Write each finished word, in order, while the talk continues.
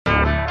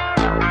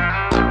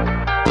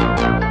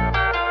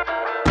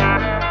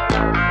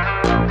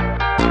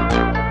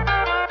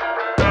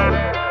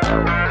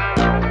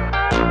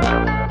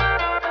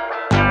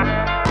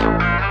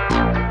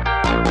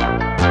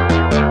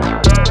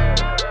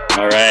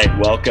right,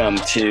 welcome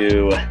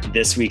to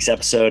this week's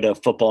episode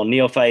of Football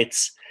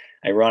Neophytes.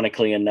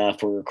 Ironically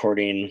enough, we're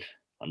recording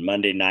on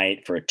Monday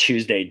night for a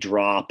Tuesday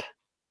drop,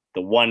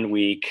 the 1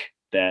 week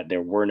that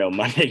there were no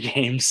Monday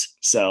games.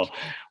 So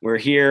we're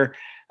here.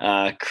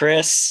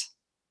 Chris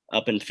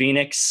up in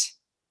Phoenix.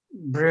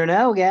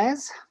 Bruno,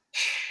 guys.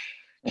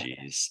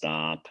 Jeez,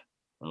 stop.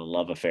 A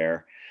love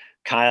affair.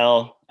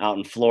 Kyle out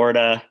in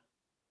Florida.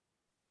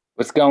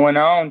 What's going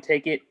on?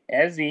 Take it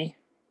easy.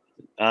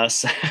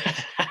 Us.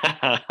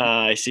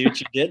 I see what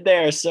you did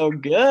there. So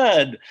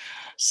good,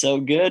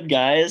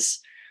 guys.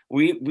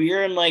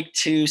 We're in like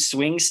 2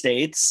 swing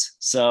states,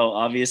 so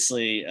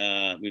obviously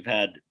we've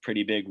had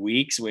pretty big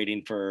weeks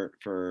waiting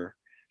for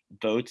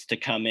votes to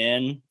come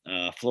in.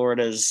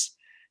 Florida's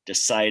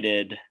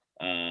decided.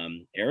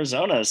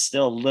 Arizona is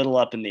still a little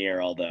up in the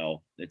air,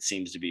 although it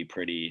seems to be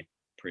pretty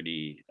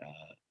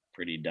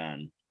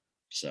done.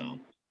 So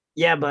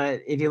yeah,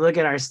 but if you look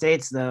at our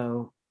states,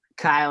 though,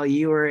 Kyle,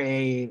 you were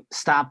a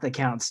stop the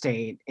count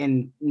state,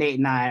 and Nate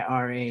and I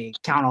are a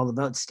count all the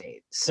votes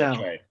state. So, that's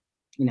right.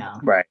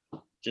 Right.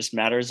 Just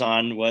matters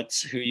on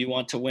who you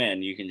want to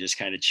win. You can just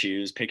kind of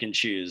pick and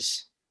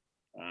choose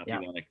if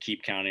you want to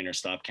keep counting or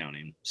stop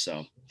counting.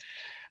 So,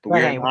 but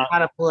we're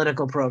not a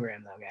political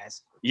program, though,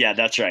 guys. Yeah,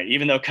 that's right.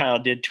 Even though Kyle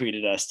did tweet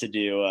at us to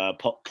do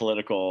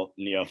political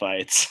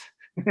neophytes.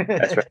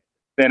 That's right.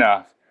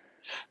 Spinoff.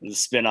 The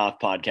spinoff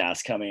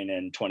podcast coming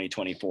in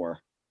 2024.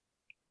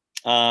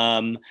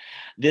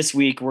 This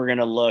week we're going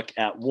to look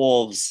at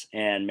Wolves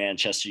and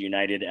Manchester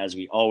United, as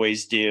we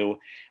always do.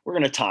 We're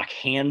going to talk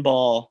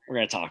handball. We're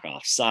going to talk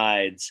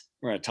offsides.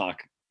 We're going to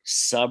talk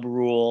sub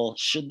rule.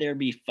 Should there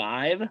be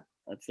 5?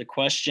 That's the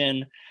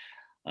question.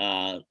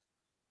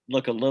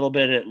 Look a little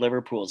bit at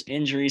Liverpool's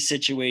injury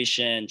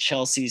situation.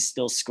 Chelsea's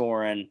still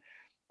scoring.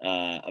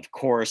 Of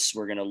course,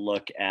 we're going to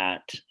look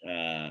at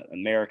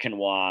American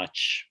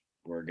Watch.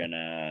 We're going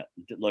to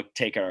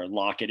take our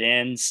lock it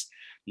ins.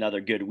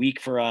 Another good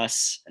week for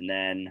us, and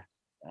then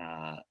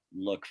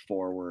look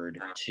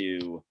forward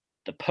to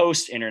the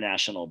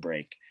post-international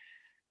break.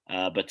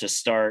 But to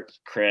start,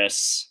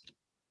 Chris,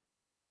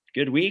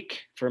 good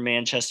week for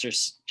Manchester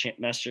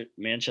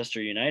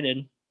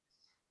United.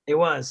 It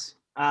was.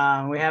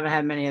 We haven't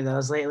had many of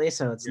those lately,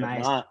 so it's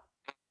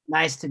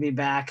nice to be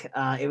back.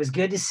 It was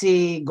good to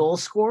see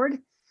goals scored.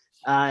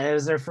 It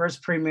was their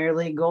first Premier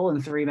League goal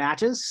in 3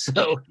 matches,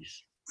 so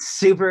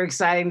super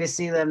exciting to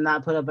see them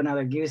not put up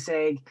another goose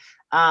egg.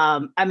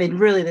 I mean,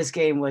 really, this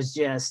game was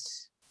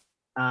just,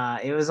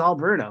 it was all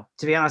Bruno,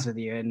 to be honest with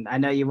you. And I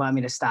know you want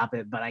me to stop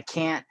it, but I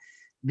can't,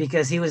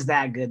 because he was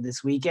that good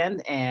this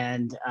weekend.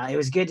 And it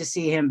was good to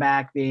see him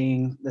back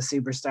being the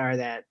superstar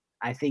that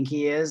I think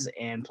he is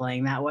and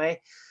playing that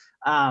way.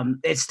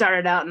 It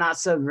started out not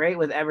so great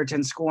with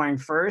Everton scoring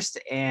first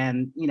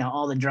and,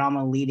 all the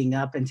drama leading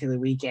up into the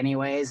week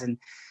anyways. And,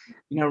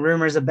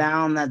 rumors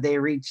abound that they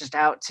reached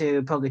out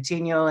to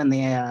Pochettino and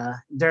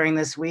during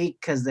this week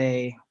because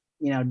they,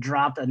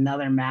 dropped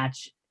another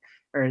match,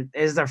 or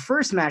is their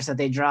first match that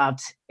they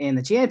dropped in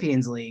the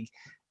Champions League.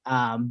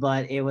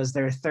 But it was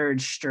their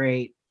 3rd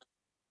straight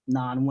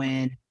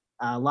non-win.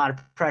 A lot of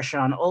pressure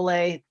on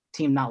Ole,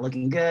 team not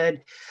looking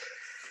good.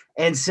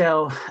 And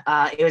so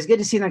it was good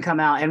to see them come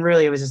out, and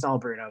really it was just all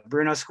Bruno.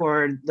 Bruno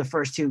scored the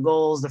first 2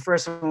 goals. The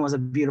first one was a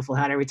beautiful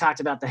header. We talked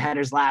about the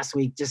headers last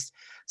week, just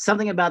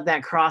something about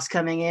that cross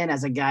coming in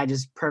as a guy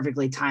just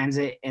perfectly times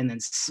it and then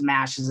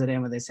smashes it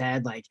in with his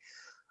head. Like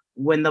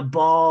when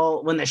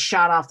the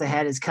shot off the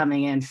head is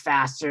coming in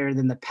faster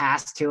than the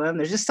pass to him,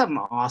 there's just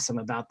something awesome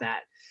about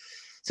that.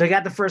 So he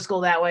got the first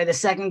goal that way. The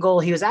second goal,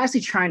 he was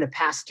actually trying to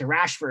pass to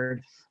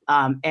Rashford.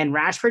 And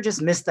Rashford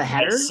just missed the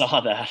header. I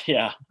saw that,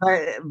 yeah.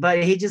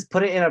 But he just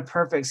put it in a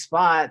perfect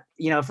spot.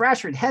 If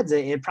Rashford heads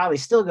it, it probably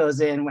still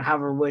goes in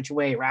however which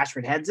way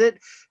Rashford heads it.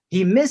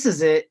 He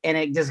misses it, and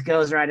it just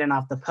goes right in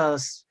off the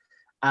post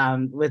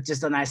with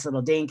just a nice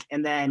little dink.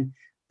 And then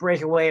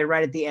breakaway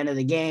right at the end of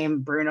the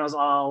game. Bruno's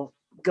all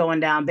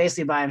going down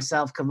basically by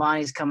himself.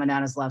 Cavani's coming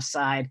down his left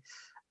side.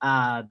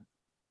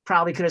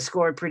 Probably could have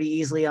scored pretty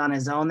easily on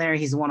his own there.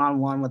 He's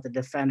one-on-one with the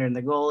defender and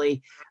the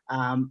goalie.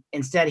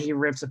 Instead, he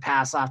rips a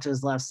pass off to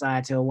his left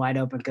side to a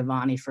wide-open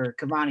Cavani for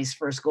Cavani's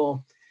first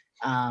goal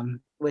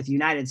with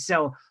United.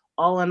 So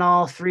all in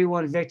all,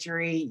 3-1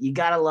 victory. You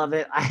got to love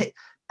it.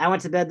 I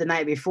went to bed the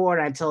night before,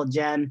 and I told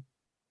Jen,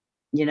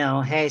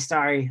 hey,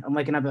 sorry, I'm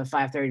waking up at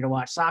 5:30 to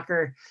watch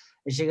soccer.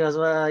 And she goes,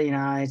 well,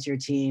 it's your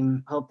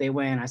team. Hope they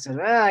win. I said,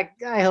 well,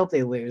 I hope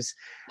they lose,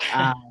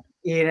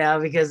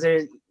 because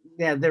there's –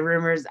 the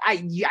rumors.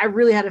 I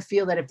really had to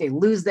feel that if they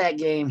lose that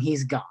game,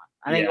 he's gone.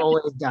 I think Ole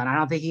is done. I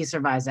don't think he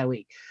survives that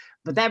week.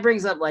 But that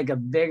brings up like a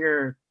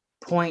bigger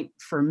point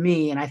for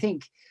me, and I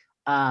think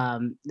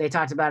they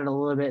talked about it a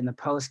little bit in the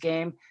post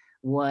game,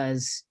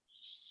 was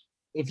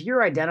if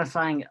you're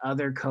identifying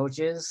other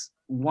coaches,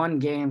 one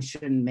game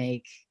shouldn't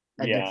make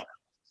a difference.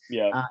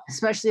 Yeah.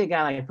 Especially a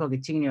guy like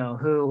Pochettino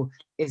who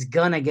is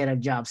gonna get a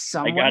job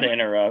somewhere.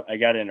 I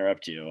gotta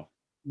interrupt you.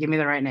 Give me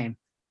the right name.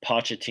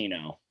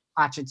 Pochettino.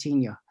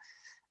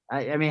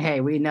 I mean,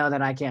 hey, we know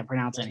that I can't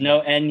pronounce it. There's no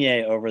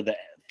Enye over the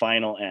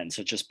final N.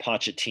 So just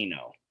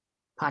Pochettino.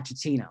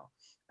 All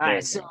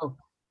right. So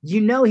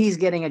he's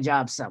getting a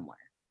job somewhere.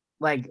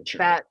 Like sure.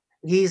 That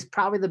he's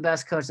probably the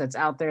best coach that's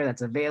out there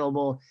that's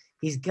available.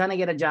 He's going to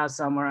get a job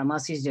somewhere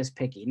unless he's just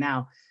picky.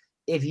 Now,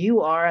 if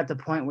you are at the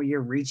point where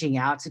you're reaching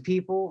out to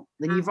people,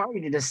 then you've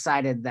already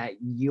decided that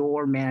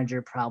your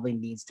manager probably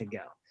needs to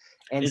go.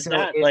 And is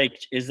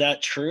that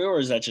true or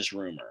is that just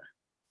rumor?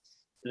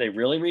 Do they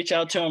really reach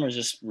out to him or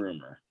just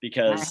rumor?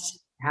 Because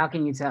how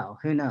can you tell?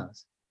 Who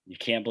knows? You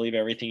can't believe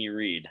everything you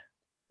read.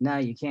 No,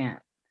 you can't.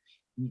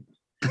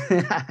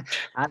 I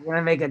was going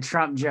to make a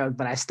Trump joke,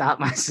 but I stopped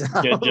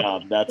myself. Good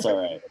job. That's all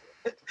right.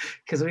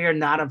 Because we are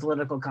not a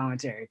political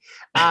commentary.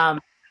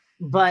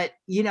 But,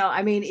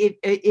 I mean,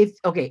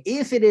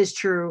 if it is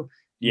true,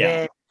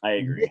 yeah, I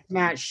agree. This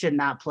match should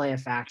not play a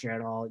factor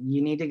at all.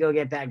 You need to go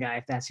get that guy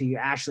if that's who you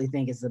actually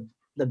think is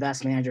the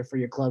best manager for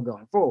your club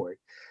going forward.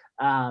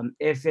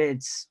 If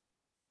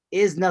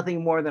is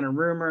nothing more than a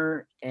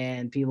rumor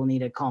and people need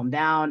to calm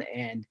down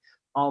and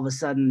all of a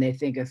sudden they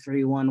think a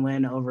 3-1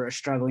 win over a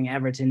struggling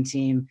Everton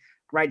team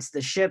rights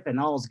the ship and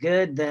all's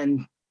good,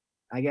 then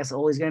I guess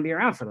Ole's going to be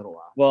around for a little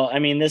while. Well, I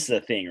mean, this is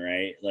the thing,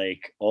 right?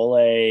 Like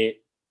Ole,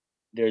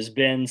 there's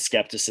been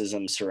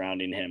skepticism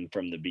surrounding him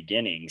from the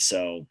beginning.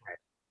 So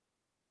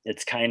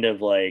it's kind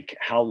of like,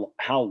 how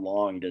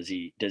long does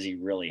he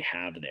really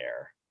have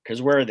there?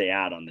 Because where are they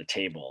at on the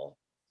table?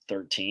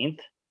 13th?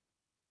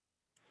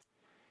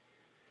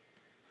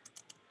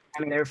 I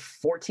mean, they're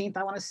 14th,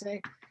 I want to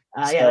say.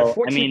 They're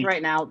 14th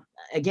right now.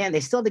 Again, they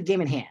still have the game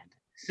in hand.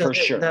 So for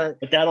sure. But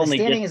that only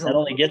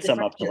gets them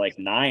up to like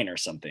 9 or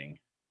something.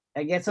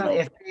 It gets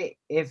them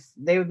if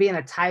they would be in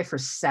a tie for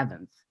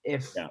 7th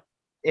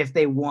if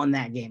they won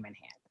that game in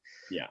hand.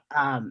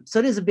 Yeah. So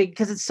it is a big,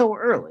 because it's so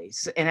early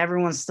and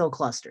everyone's still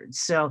clustered.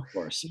 So of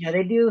course,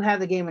 they do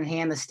have the game in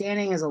hand. The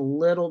standing is a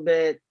little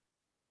bit,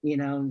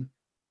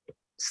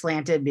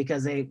 slanted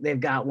because they've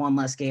got one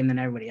less game than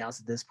everybody else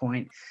at this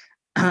point.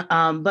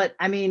 But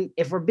I mean,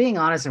 if we're being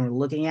honest and we're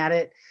looking at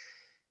it,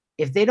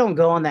 if they don't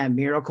go on that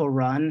miracle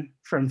run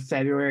from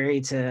February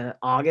to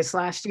August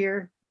last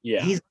year,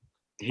 he's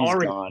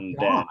already gone.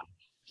 Then.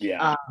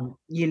 Yeah.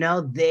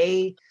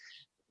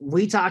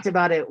 We talked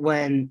about it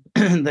when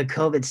the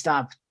COVID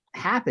stop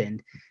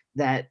happened,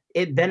 that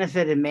it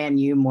benefited Man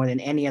U more than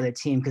any other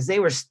team because they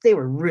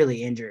were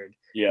really injured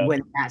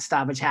when that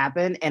stoppage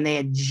happened, and they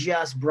had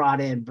just brought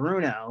in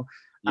Bruno.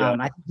 I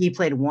think he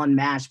played one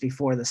match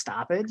before the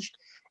stoppage.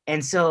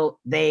 And so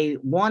they,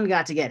 one,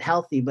 got to get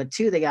healthy, but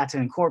two, they got to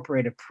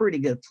incorporate a pretty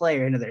good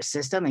player into their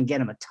system and get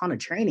him a ton of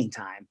training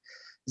time.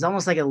 It's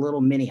almost like a little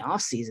mini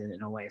off season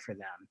in a way for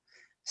them.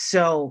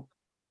 So,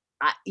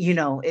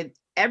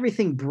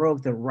 everything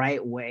broke the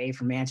right way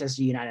for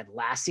Manchester United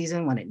last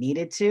season when it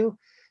needed to.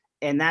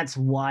 And that's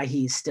why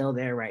he's still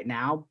there right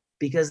now,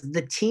 because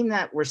the team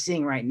that we're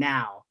seeing right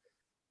now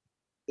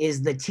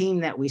is the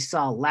team that we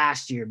saw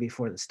last year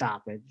before the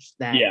stoppage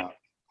that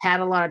had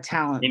a lot of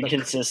talent.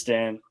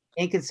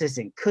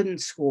 Inconsistent, couldn't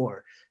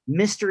score,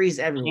 mysteries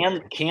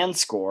everywhere. Can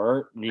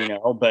score,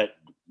 but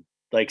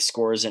like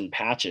scores in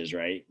patches,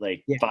 right?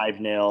 Like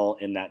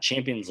 5-0 in that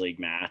Champions League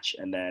match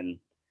and then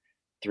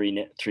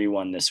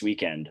 3-1 this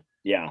weekend.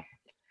 Yeah.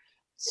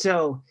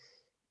 So,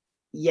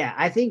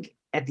 I think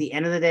at the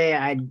end of the day,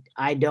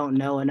 I don't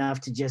know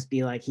enough to just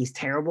be like, he's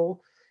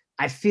terrible.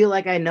 I feel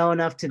like I know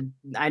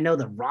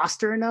the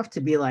roster enough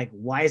to be like,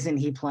 why isn't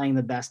he playing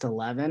the best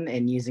 11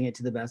 and using it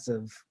to the best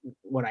of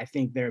what I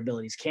think their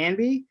abilities can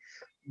be?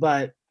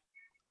 But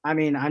I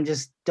mean, I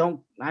just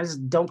don't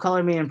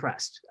color me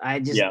impressed. I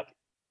just,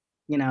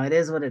 it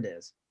is what it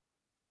is.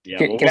 Yeah.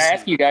 Can I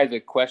ask you guys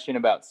a question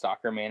about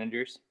soccer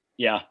managers?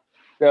 Yeah.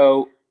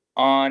 So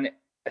on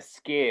a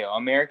scale,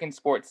 American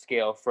sports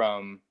scale,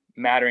 from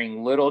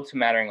mattering little to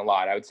mattering a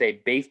lot, I would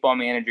say baseball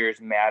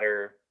managers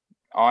matter,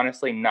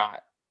 honestly,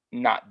 not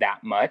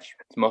that much.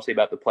 It's mostly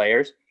about the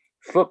players.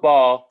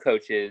 Football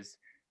coaches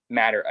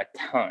matter a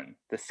ton.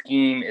 The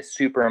scheme is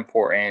super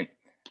important.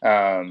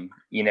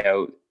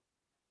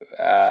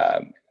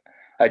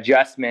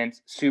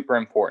 Adjustments, super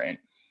important.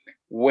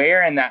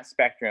 Where in that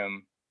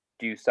spectrum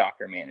do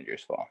soccer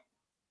managers fall?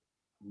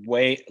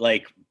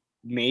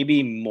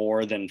 Maybe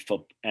more than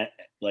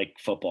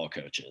football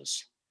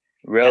coaches.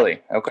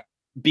 Really? Okay.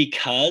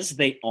 Because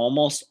they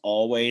almost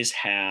always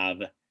have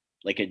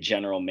like a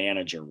general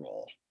manager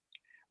role.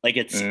 Like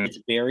it's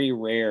very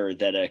rare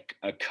that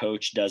a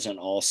coach doesn't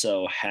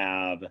also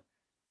have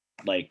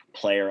like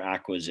player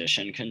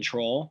acquisition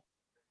control.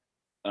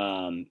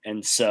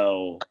 And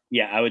so,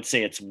 I would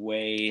say it's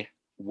way,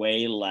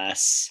 way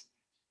less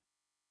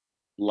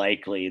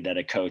likely that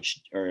a coach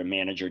or a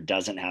manager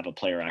doesn't have a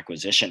player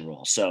acquisition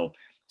role. So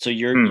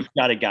you've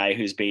got a guy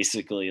who's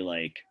basically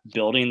like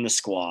building the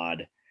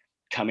squad,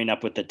 coming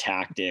up with the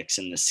tactics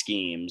and the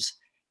schemes.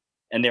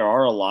 And there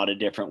are a lot of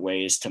different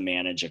ways to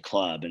manage a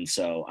club. And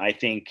so I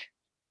think,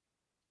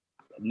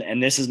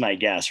 and this is my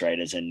guess, right,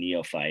 as a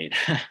neophyte,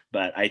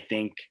 but I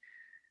think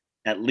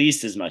at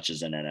least as much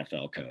as an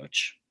NFL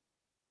coach.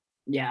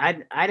 Yeah,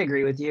 I'd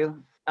agree with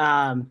you.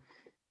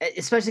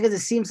 especially because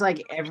it seems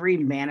like every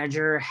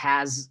manager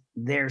has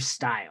their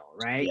style,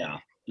 right? Yeah.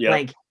 Yeah.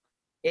 Like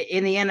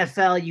in the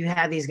NFL, you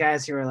have these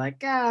guys who are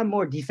like, I'm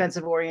more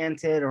defensive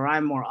oriented or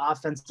I'm more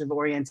offensive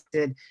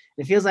oriented.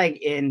 It feels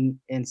like in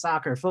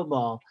soccer,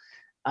 football,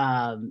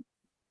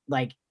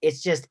 like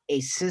it's just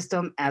a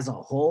system as a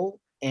whole,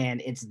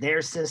 and it's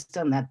their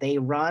system that they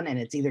run, and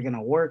it's either going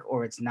to work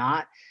or it's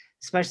not.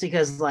 Especially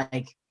because,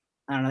 like,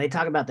 I don't know, they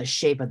talk about the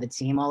shape of the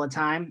team all the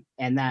time,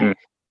 and that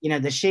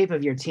the shape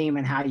of your team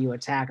and how you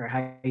attack or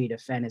how you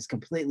defend is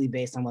completely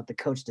based on what the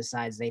coach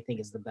decides they think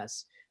is the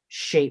best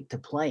shape to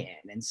play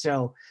in. And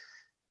so,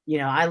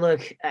 I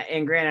look,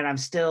 and granted, I'm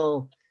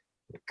still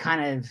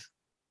kind of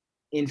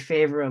in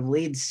favor of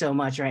Leeds so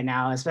much right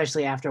now,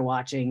 especially after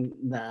watching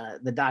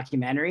the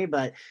documentary.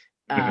 But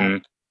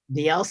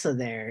Bielsa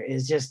there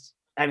is just,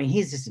 I mean,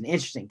 he's just an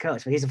interesting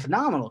coach, but he's a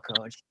phenomenal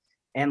coach.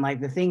 And like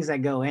the things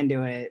that go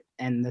into it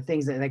and the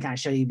things that they kind of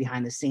show you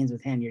behind the scenes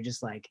with him, you're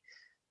just like,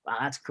 wow,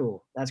 that's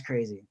cool. That's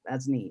crazy.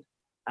 That's neat.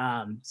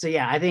 So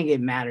yeah, I think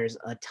it matters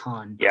a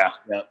ton. Yeah.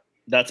 Yep.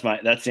 That's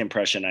the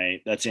impression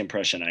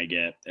I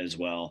get as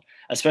well.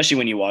 Especially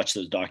when you watch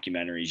those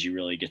documentaries, you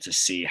really get to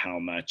see how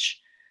much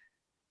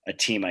a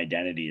team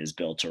identity is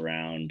built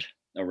around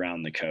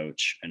the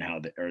coach and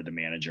or the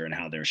manager and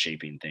how they're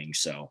shaping things.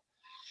 So,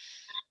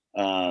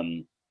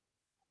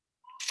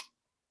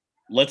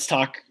 let's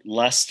talk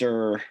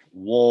Leicester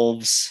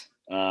Wolves.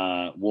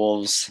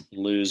 Wolves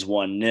lose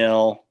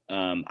 1-0.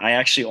 I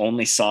actually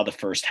only saw the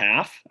first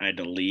half. I had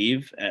to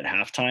leave at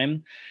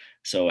halftime,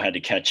 so I had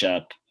to catch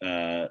up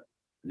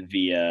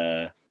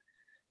via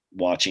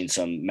watching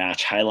some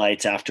match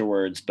highlights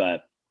afterwards.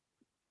 But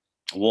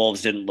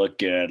Wolves didn't look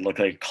good. Looked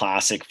like a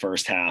classic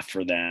first half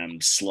for them.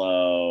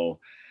 Slow,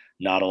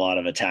 not a lot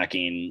of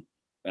attacking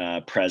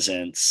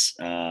presence.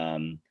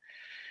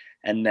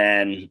 And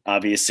then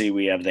obviously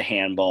we have the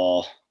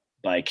handball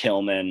by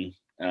Kilman,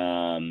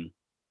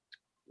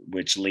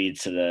 which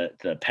leads to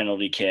the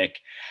penalty kick.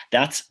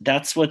 That's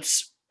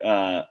what's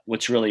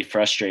really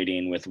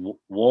frustrating with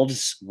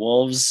Wolves.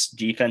 Wolves'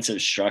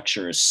 defensive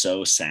structure is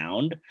so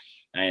sound.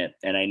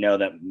 And I know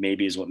that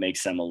maybe is what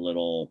makes them a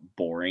little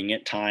boring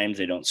at times.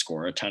 They don't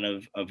score a ton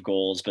of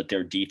goals, but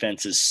their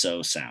defense is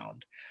so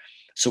sound.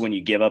 So when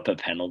you give up a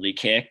penalty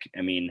kick,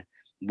 I mean,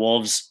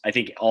 Wolves, I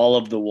think all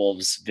of the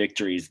Wolves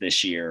victories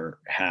this year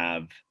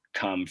have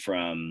come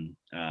from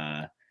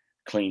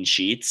clean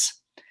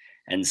sheets.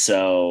 And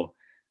so,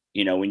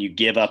 when you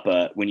give up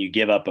a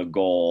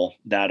goal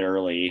that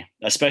early,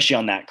 especially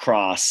on that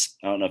cross,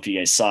 I don't know if you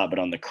guys saw it, but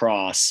on the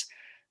cross,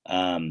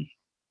 it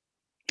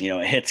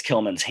hits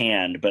Kilman's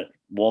hand, but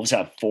Wolves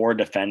have 4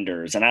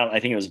 defenders, and I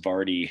think it was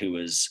Vardy who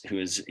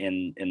was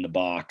in the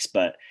box,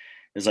 but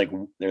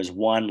there's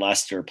 1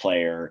 Leicester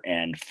player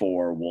and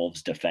 4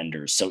 Wolves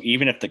defenders. So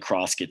even if the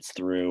cross gets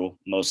through,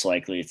 most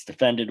likely it's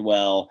defended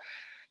well,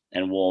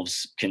 and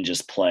Wolves can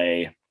just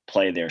play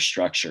their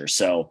structure.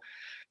 So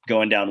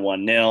going down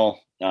 1-0,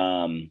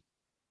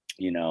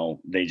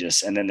 they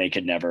just, and then they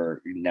could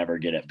never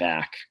get it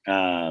back.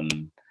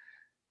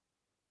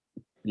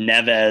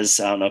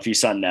 Neves, I don't know if you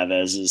saw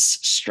Neves's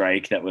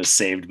strike that was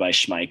saved by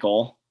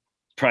Schmeichel.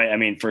 Probably, I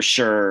mean, for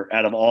sure,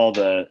 out of all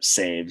the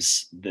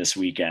saves this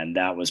weekend,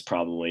 that was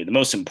probably the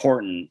most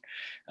important,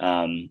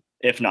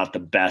 if not the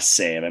best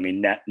save. I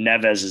mean,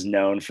 Neves is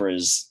known for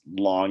his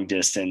long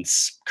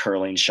distance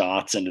curling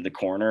shots into the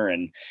corner,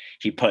 and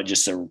he put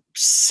just a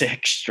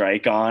sick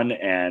strike on,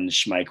 and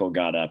Schmeichel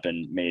got up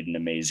and made an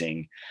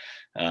amazing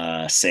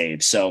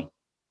save. So,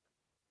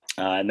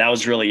 and that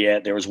was really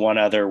it. There was one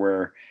other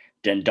where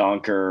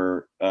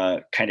Dendoncker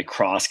kind of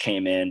cross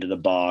came into the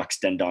box.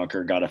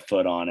 Dendoncker got a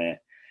foot on it.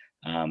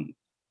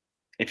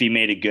 If he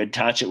made a good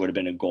touch, it would have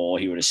been a goal.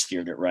 He would have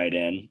steered it right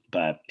in,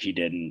 but he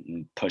didn't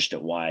and pushed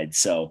it wide.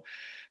 So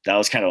that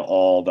was kind of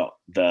all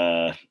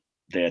the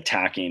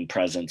attacking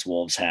presence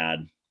Wolves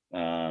had.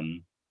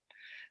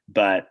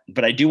 But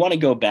I do want to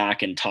go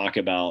back and talk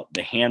about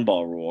the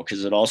handball rule,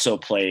 because it also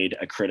played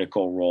a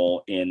critical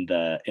role in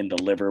the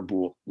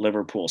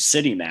Liverpool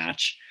City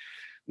match,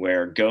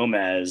 where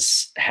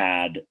Gomez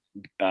had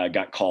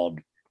got called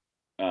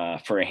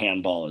for a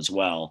handball as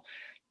well.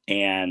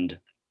 And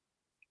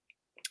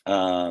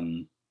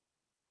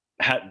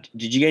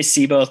did you guys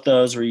see both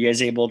those? Were you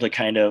guys able to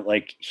kind of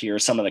like hear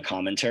some of the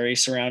commentary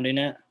surrounding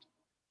it?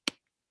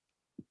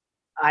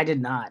 I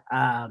did not.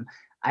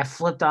 I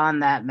flipped on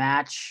that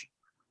match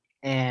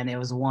and it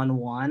was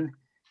 1-1,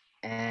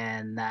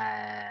 and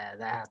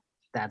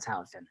that's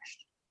how it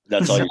finished.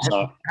 That's all you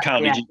saw?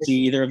 Kyle, did you see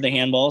either of the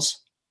handballs?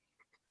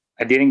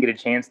 I didn't get a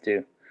chance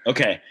to.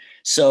 Okay.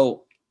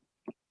 So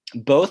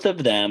both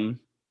of them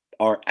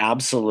are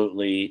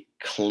absolutely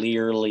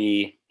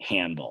clearly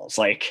handballs.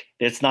 Like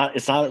it's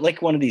not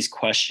like one of these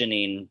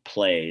questioning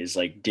plays,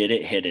 like did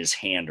it hit his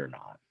hand or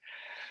not?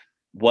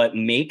 What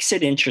makes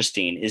it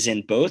interesting is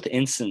in both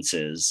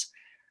instances,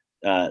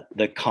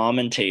 the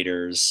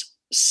commentators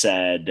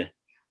said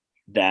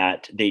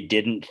that they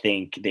didn't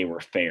think they were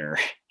fair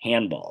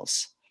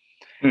handballs.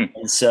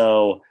 And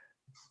so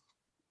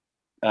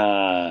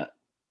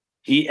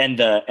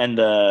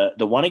The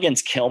one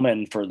against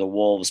Kilman for the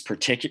Wolves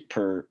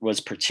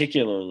was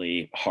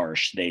particularly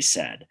harsh, they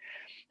said.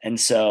 And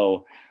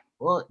so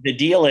the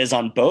deal is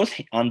on both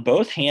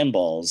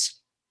handballs,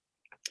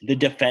 the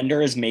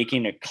defender is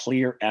making a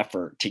clear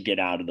effort to get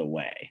out of the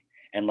way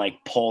and like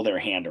pull their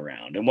hand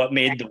around. And what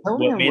made the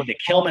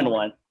Kilman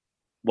one?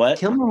 What?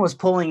 Kilman was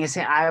pulling his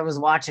hand. I was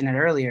watching it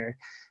earlier.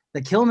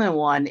 The Kilman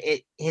one,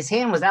 his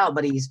hand was out,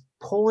 but he's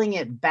pulling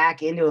it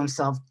back into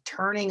himself,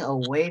 turning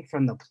away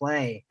from the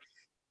play.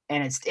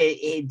 And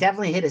it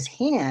definitely hit his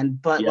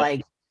hand, but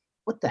like,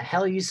 what the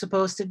hell are you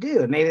supposed to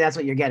do? Maybe that's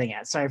what you're getting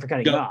at. Sorry for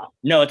cutting you off.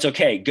 No, it's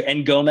okay.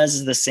 And Gomez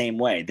is the same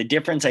way. The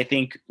difference, I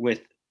think,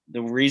 with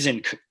the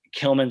reason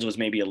Kilman's was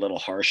maybe a little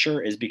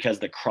harsher is because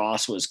the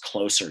cross was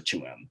closer to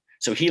him.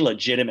 So he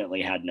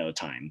legitimately had no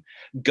time.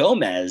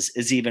 Gomez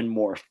is even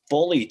more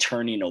fully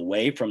turning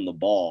away from the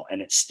ball,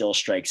 and it still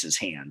strikes his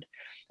hand.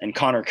 And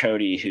Connor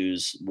Cody,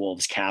 who's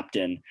Wolves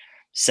captain,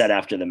 said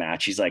after the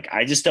match, he's like,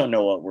 I just don't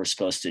know what we're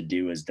supposed to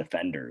do as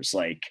defenders.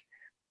 Like,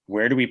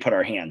 where do we put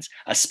our hands,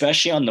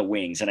 especially on the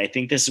wings? And I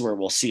think this is where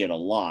we'll see it a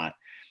lot.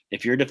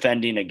 If you're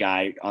defending a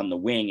guy on the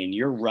wing and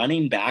you're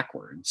running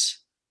backwards,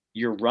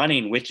 you're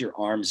running with your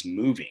arms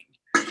moving.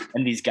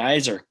 And these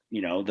guys are,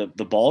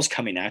 the ball's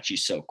coming at you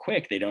so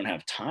quick, they don't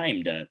have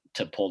time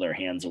to pull their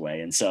hands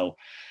away. And so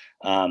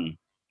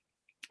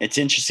it's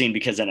interesting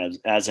because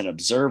as an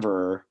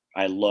observer,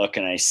 I look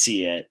and I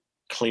see it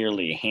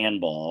clearly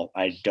handball.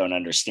 I don't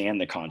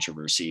understand the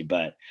controversy,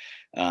 but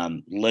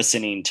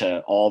listening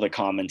to all the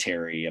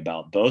commentary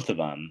about both of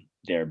them,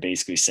 they're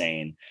basically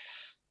saying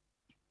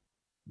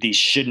these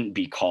shouldn't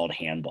be called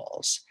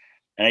handballs.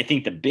 And I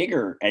think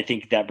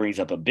that brings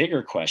up a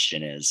bigger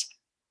question is,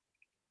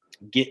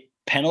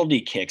 penalty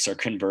kicks are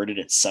converted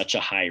at such a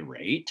high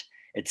rate.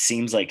 It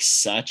seems like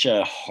such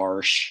a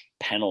harsh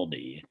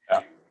penalty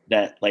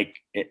that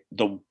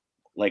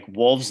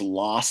Wolves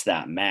lost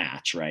that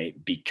match, right?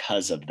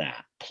 Because of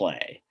that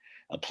play,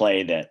 a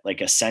play that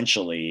like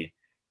essentially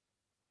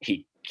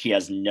he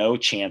has no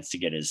chance to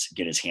get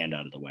his hand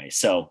out of the way.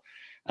 So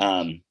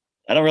I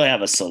don't really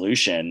have a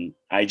solution.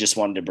 I just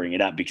wanted to bring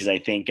it up because I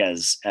think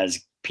as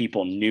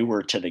people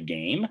newer to the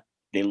game,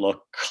 they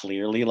look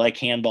clearly like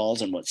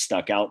handballs. And what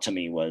stuck out to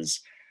me was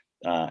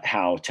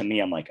how, to me,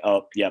 I'm like,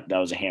 oh, yep, that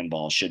was a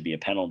handball, should be a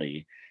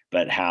penalty.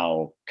 But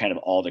how kind of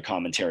all the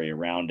commentary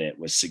around it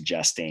was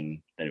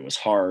suggesting that it was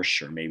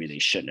harsh, or maybe they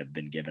shouldn't have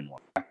been given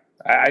one.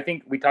 I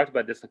think we talked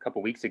about this a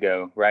couple weeks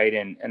ago, right?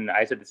 And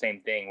I said the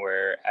same thing,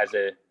 where as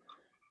a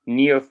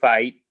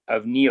neophyte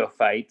of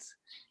neophytes,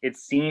 it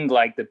seemed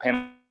like the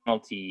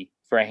penalty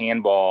for a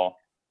handball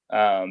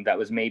that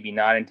was maybe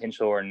not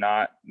intentional or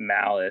not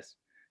malice,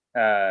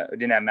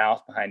 didn't have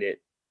malice behind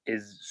it,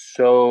 is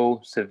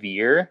so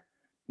severe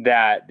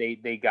that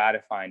they got to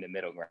find a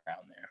middle ground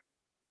there.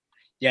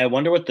 Yeah, I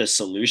wonder what the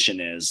solution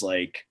is,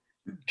 like,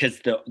 because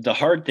the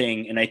hard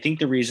thing, and I think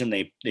the reason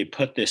they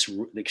put this,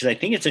 because I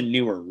think it's a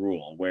newer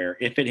rule where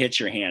if it hits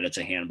your hand, it's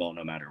a handball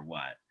no matter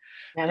what.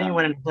 I think it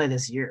went into play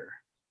this year.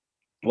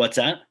 What's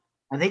that?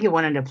 I think it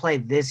went into play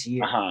this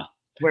year,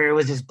 where it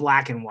was just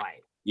black and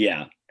white.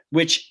 Yeah,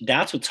 which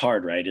that's what's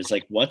hard, right? Is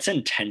like, what's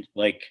intent?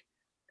 Like,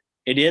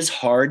 it is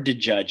hard to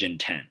judge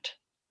intent.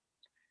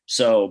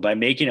 So by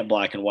making it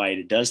black and white,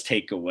 it does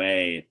take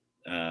away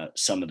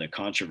some of the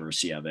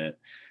controversy of it.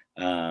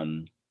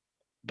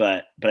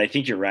 But I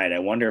think you're right. I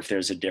wonder if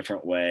there's a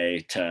different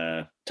way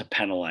to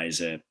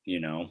penalize it,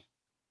 Well,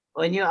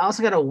 and you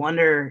also got to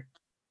wonder,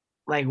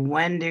 like,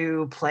 when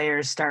do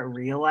players start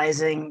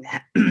realizing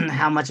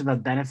how much of a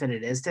benefit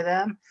it is to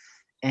them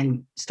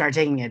and start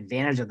taking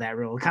advantage of that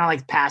rule? Kind of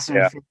like passing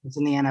interference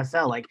in the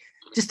NFL. Like,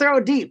 just throw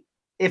it deep.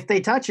 If they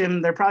touch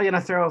him, they're probably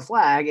going to throw a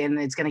flag and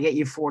it's going to get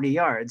you 40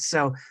 yards.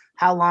 So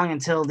how long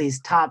until these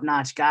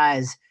top-notch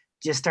guys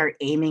just start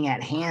aiming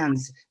at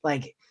hands,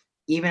 like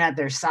even at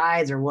their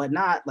sides or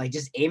whatnot, like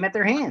just aim at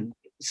their hand?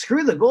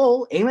 Screw the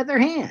goal, aim at their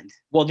hand.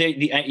 Well,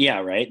 yeah,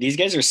 right. These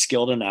guys are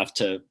skilled enough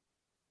to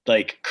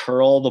like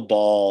curl the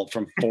ball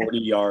from 40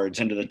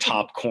 yards into the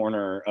top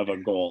corner of a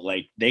goal.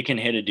 Like they can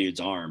hit a dude's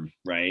arm,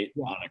 right,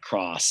 on a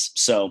cross.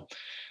 So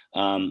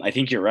I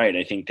think you're right.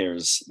 I think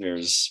there's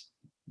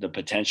the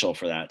potential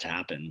for that to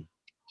happen.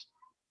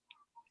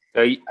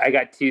 So I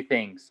got two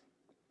things.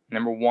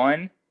 Number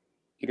one,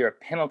 either a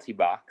penalty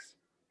box,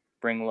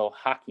 bring a little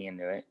hockey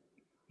into it.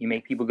 You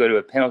make people go to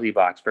a penalty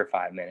box for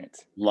 5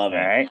 minutes. Love it.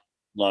 All right.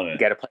 Love it. You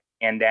got to play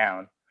hand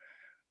down.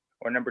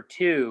 Or number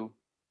two,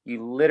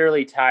 you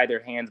literally tie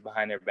their hands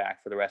behind their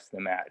back for the rest of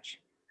the match.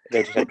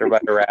 They just have to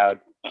run around.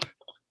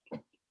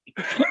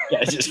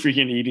 Yeah, just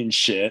freaking eating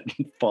shit,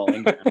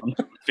 falling down,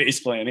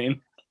 face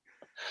planting.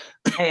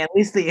 Hey, at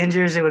least the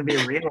injuries would be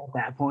real at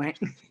that point.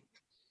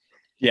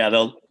 Yeah,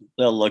 they'll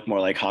look more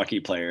like hockey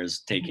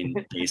players taking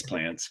face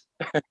plants.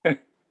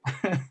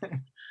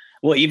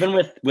 Well, even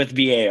with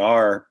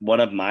VAR, one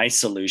of my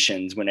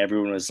solutions when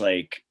everyone was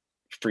like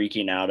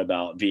freaking out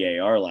about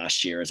VAR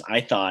last year is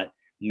I thought,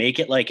 make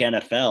it like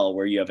NFL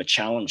where you have a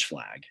challenge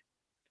flag.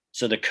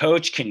 So the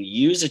coach can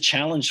use a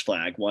challenge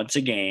flag once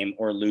a game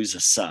or lose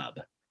a sub.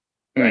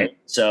 right?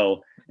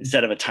 So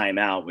instead of a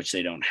timeout, which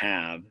they don't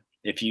have,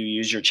 if you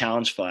use your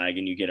challenge flag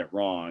and you get it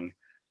wrong,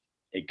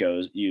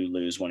 you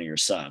lose one of your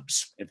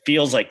subs. It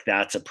feels like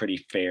that's a pretty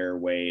fair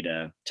way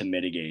to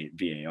mitigate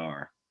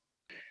VAR.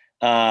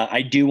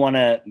 I do want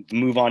to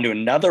move on to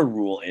another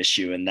rule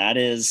issue, and that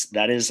is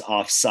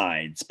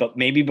offsides. But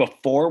maybe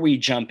before we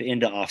jump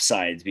into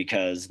offsides,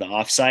 because the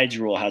offsides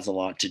rule has a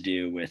lot to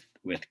do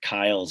with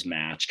Kyle's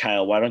match.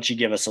 Kyle, why don't you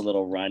give us a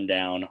little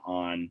rundown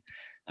on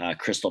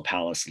Crystal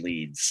Palace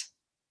Leeds?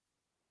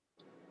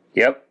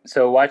 Yep.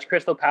 So watch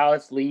Crystal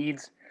Palace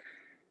Leeds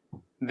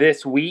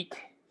this week,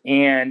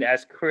 and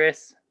as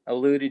Chris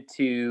alluded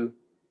to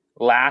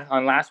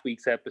on last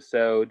week's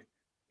episode,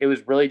 it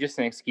was really just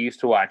an excuse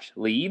to watch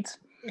Leeds.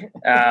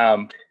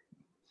 But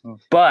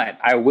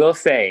I will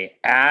say,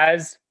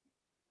 as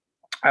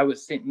I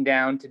was sitting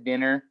down to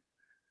dinner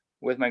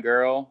with my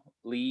girl,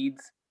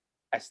 Leeds,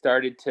 my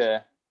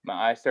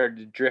eyes started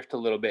to drift a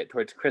little bit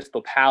towards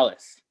Crystal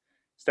Palace.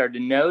 Started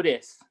to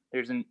notice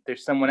there's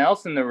someone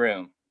else in the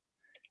room,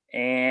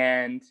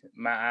 and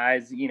my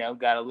eyes,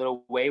 got a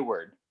little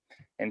wayward.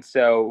 And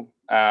so,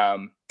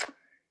 I'm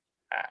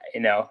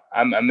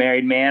a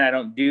married man. I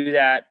don't do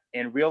that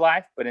in real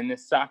life, but in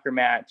this soccer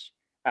match,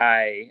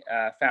 I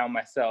found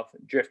myself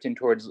drifting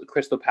towards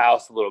Crystal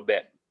Palace a little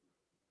bit.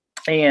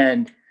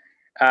 And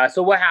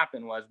so what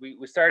happened was we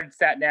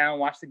sat down,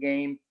 watched the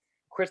game.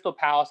 Crystal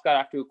Palace got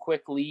off to a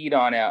quick lead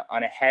on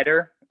a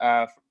header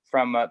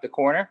from the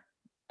corner.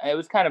 It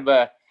was kind of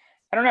I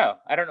don't know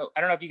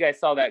if you guys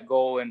saw that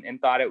goal and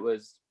thought it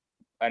was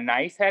a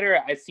nice header.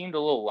 It seemed a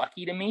little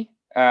lucky to me,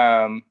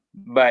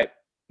 but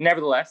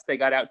nevertheless, they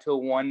got out to a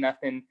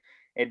 1-0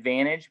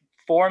 advantage.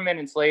 4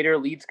 minutes later,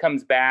 Leeds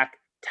comes back,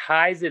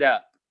 ties it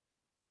up,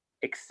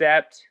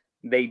 except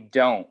they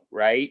don't,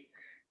 right?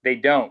 They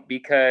don't,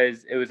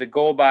 because it was a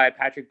goal by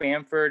Patrick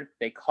Bamford.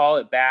 They call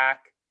it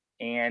back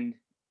and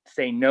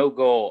say no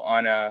goal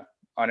on a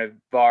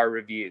VAR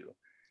review.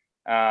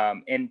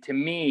 And to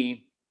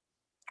me,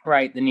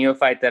 right, the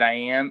neophyte that I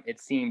am, it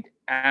seemed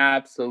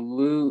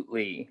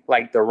absolutely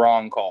like the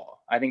wrong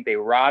call. I think they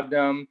robbed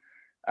him.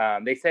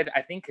 They said,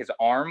 I think his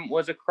arm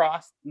was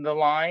across the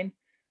line.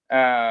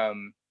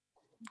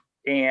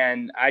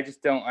 And I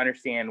just don't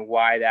understand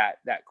why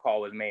that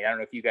call was made. I don't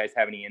know if you guys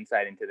have any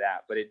insight into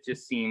that, but it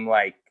just seemed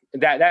like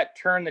that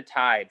turned the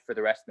tide for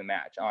the rest of the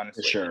match,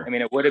 honestly. For sure. I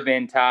mean, it would have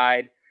been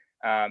tied.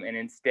 And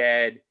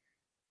instead,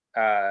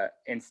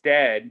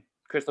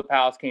 Crystal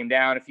Palace came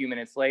down a few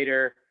minutes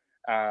later,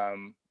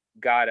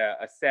 got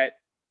a set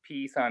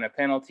piece on a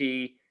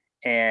penalty,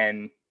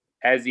 and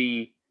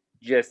Eze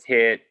just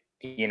hit,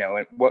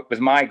 what was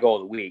my goal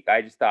of the week.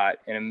 I just thought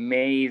an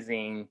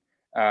amazing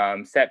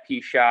set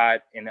piece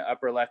shot in the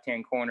upper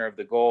left-hand corner of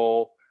the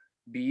goal.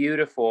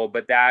 Beautiful,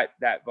 but that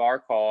VAR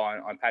call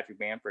on Patrick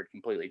Bamford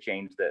completely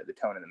changed the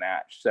tone of the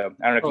match. So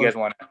I don't know if you guys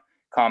want to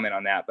comment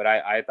on that, but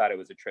I thought it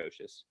was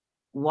atrocious.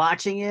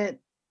 Watching it,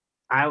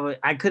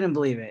 I couldn't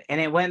believe it.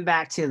 And it went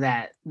back to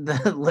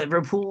the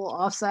Liverpool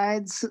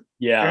offsides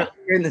earlier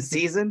in the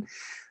season.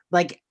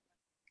 Like,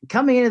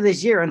 coming into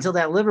this year, until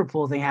that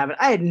Liverpool thing happened,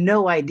 I had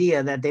no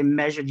idea that they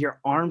measured your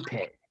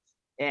armpit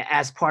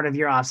as part of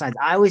your offsides.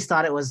 I always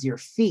thought it was your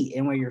feet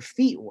and where your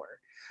feet were.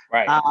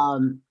 Right.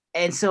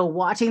 And so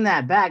watching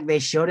that back, they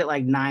showed it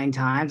like 9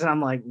 times, and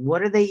I'm like,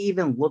 what are they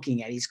even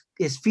looking at?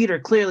 His feet are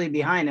clearly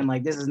behind him.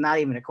 Like, this is not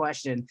even a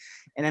question.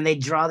 And then they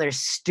draw their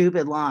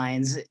stupid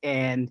lines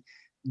and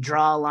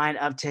draw a line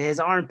up to his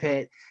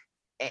armpit.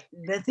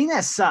 The thing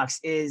that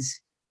sucks is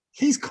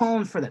he's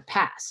calling for the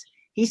pass.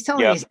 He's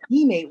telling his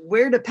teammate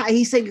where to pass.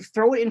 He's saying,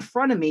 throw it in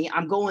front of me.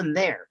 I'm going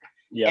there.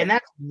 Yep. And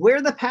that's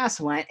where the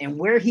pass went and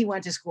where he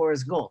went to score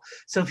his goal.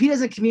 So if he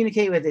doesn't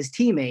communicate with his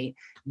teammate,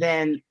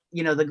 then,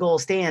 the goal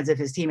stands if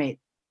his teammate,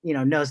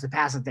 knows the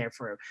pass is there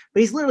for him. But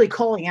he's literally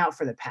calling out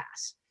for the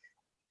pass.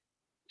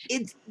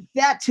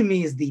 That to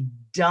me is the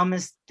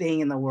dumbest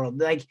thing in the world.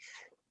 Like,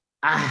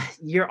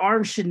 your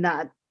arm should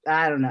not.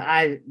 I don't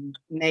know.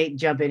 Nate,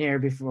 jump in here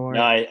before.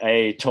 No,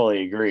 I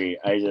totally agree.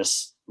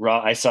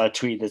 I saw a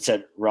tweet that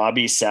said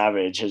Robbie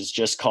Savage has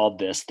just called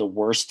this the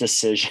worst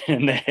decision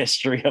in the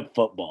history of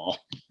football.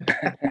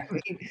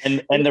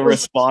 and the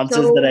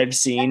responses that I've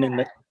seen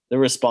and the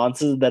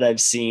responses that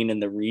I've seen in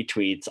the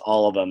retweets,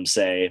 all of them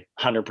say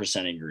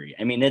 100% agree.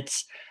 I mean,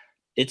 it's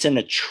an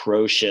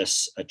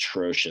atrocious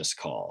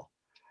call.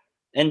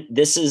 And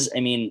this is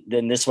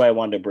why I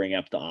wanted to bring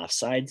up the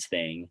offsides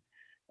thing.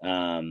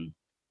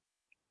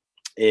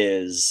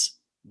 Is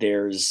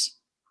there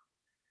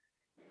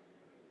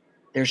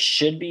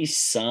should be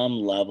some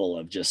level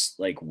of just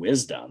like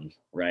wisdom,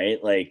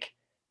 right? Like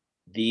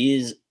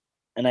these,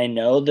 and I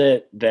know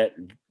that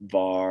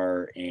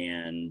VAR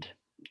and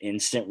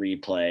instant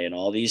replay and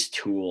all these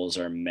tools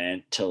are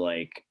meant to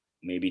like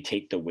maybe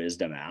take the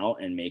wisdom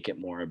out and make it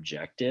more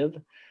objective,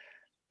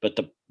 but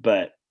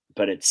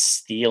it's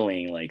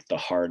stealing like the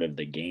heart of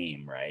the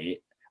game, right?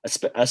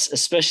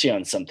 Especially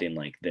on something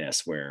like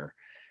this where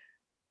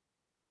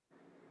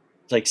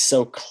it's like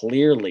so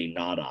clearly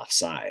not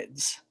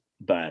offsides.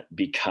 but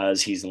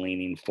because he's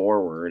leaning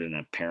forward and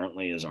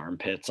apparently his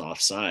armpit's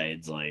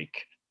offsides,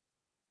 like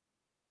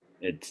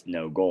it's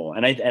no goal.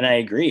 And I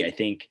agree. I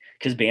think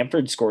because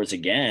Bamford scores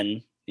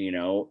again,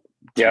 10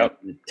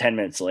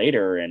 minutes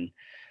later, and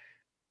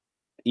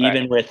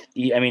even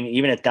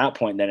even at that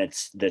point, then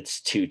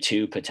that's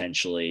 2-2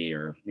 potentially,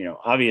 or,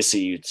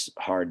 obviously it's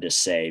hard to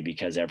say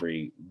because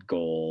every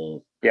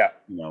goal,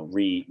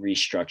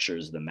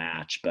 restructures the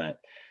match, but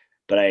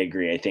I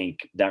agree. I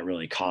think that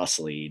really cost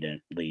Leeds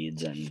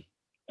and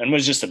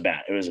was just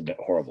it was a bit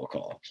horrible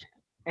call.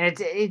 And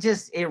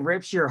it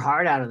rips your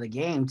heart out of the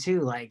game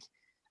too. Like,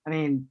 I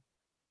mean,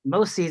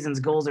 most seasons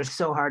goals are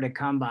so hard to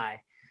come by.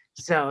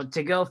 So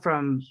to go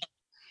from,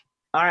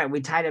 all right,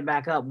 we tied it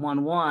back up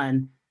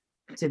 1-1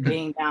 to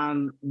being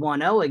down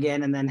 1-0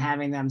 again, and then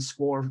having them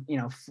score,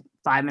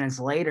 5 minutes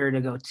later to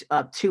go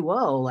up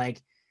 2-0,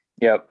 like,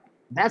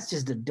 that's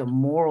just a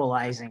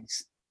demoralizing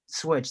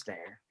switch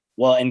there.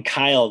 Well, and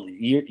Kyle,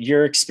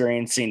 you're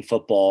experiencing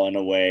football in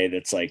a way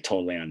that's like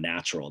totally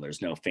unnatural.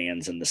 There's no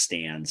fans in the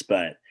stands,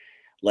 but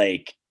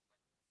like,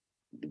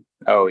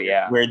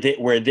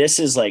 where this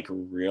is like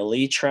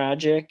really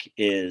tragic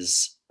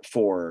is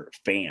for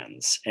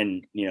fans.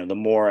 And the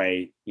more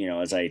I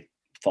as I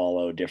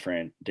follow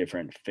different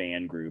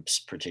fan groups,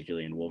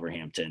 particularly in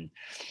Wolverhampton,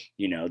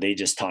 they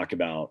just talk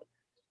about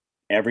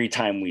every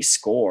time we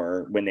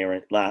score, when they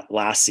were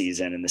last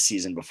season and the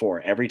season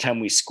before, every time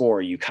we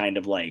score, you kind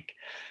of like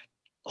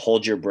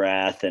hold your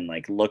breath and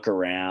like look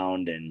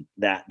around, and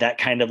that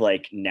kind of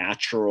like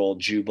natural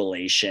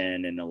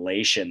jubilation and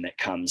elation that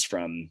comes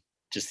from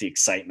just the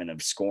excitement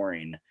of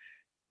scoring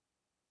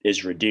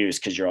is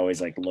reduced, because you're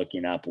always like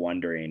looking up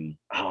wondering,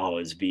 oh,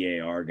 is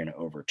VAR going to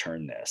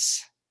overturn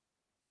this?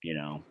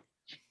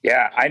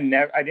 Yeah, I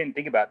didn't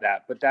think about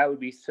that, but that would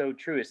be so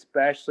true,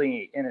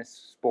 especially in a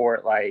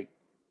sport like,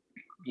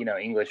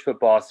 English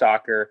football,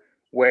 soccer,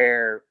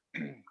 where,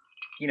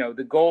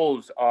 the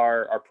goals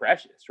are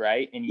precious,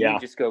 right? And you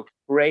just go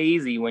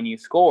crazy when you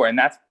score. And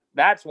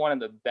that's one of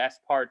the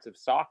best parts of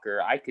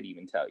soccer, I could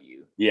even tell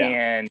you.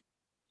 Yeah.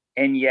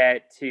 And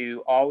yet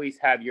to always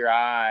have your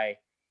eye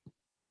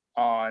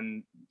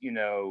on,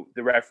 the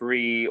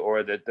referee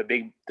or the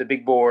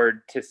big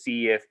board to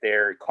see if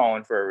they're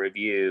calling for a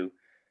review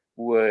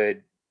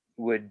would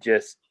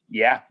just,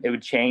 it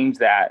would change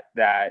that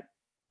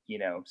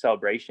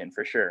celebration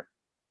for sure.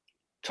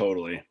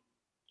 Totally.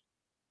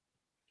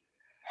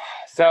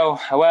 So,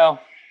 well,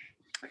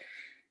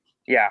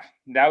 yeah,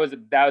 that was a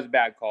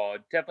bad call.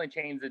 It definitely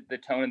changed the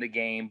tone of the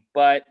game,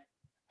 but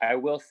I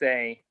will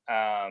say,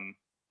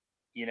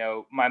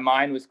 my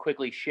mind was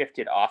quickly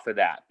shifted off of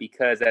that,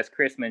 because as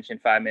Chris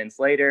mentioned, 5 minutes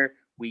later,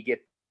 we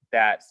get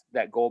that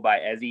goal by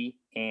Eze,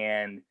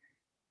 and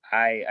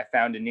I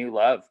found a new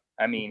love.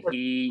 I mean,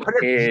 he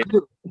is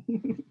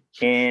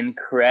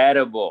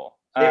incredible.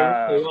 It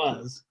really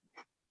was.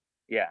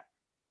 Yeah.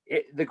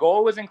 The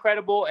goal was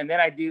incredible. And then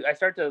I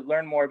start to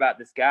learn more about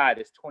this guy,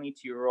 this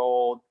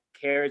 22-year-old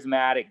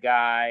charismatic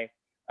guy.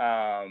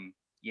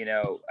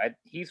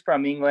 He's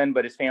from England,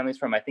 but his family's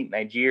from, I think,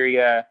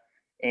 Nigeria.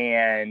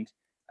 And,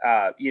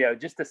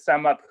 just to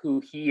sum up who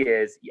he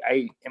is,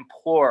 I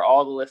implore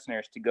all the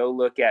listeners to go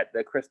look at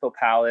the Crystal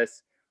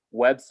Palace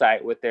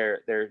website with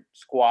their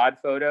squad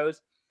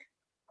photos.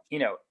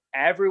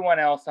 Everyone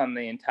else on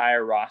the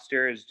entire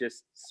roster is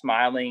just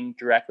smiling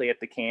directly at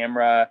the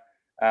camera.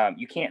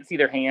 You can't see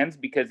their hands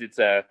because it's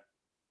a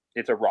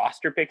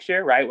roster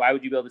picture, right? Why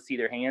would you be able to see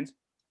their hands?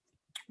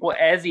 Well,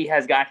 Eze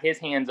has got his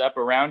hands up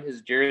around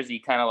his jersey,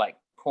 kind of like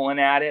pulling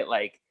at it,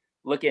 like,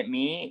 look at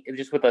me,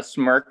 just with a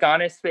smirk on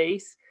his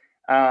face.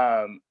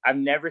 I've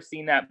never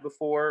seen that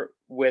before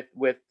with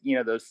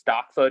those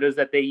stock photos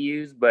that they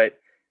use, but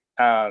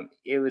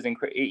it was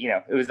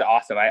it was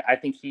awesome. I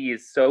think he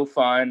is so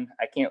fun.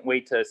 I can't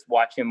wait to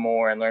watch him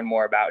more and learn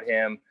more about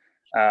him.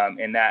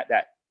 And that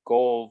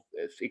goal,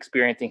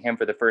 experiencing him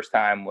for the first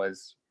time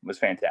was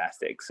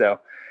fantastic. So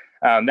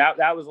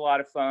that was a lot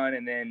of fun.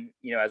 And then,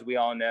 as we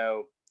all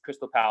know,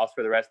 Crystal Palace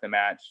for the rest of the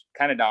match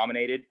kind of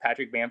dominated.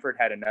 Patrick Bamford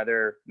had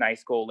another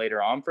nice goal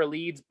later on for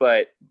Leeds,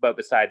 but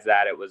besides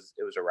that, it was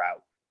a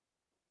rout.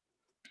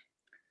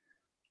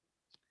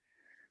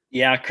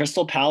 Yeah,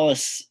 Crystal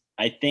Palace,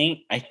 I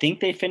think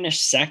they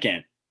finished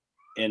second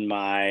in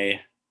my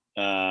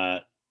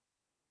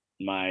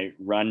my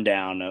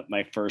rundown of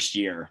my first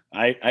year.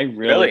 I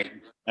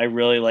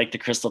really like the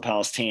Crystal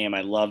Palace team.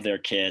 I love their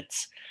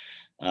kits.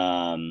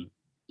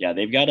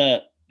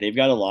 They've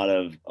got a lot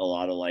of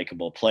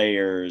likable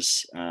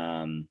players.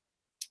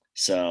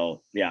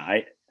 So yeah,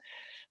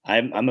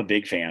 I'm a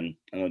big fan.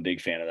 I'm a big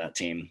fan of that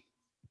team.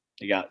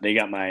 They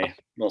got my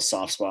little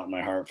soft spot in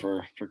my heart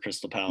for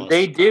Crystal Palace.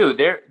 They do.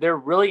 They're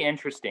really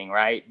interesting,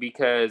 right?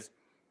 Because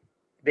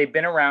they've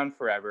been around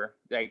forever.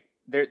 Like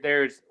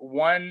there's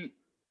one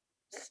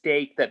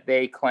stake that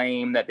they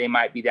claim that they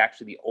might be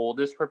actually the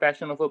oldest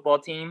professional football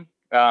team.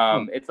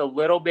 It's a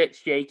little bit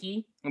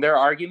shaky, their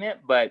argument,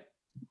 but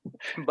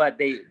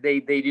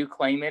they do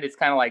claim it. It's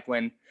kind of like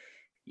when,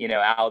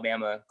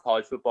 Alabama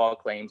college football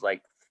claims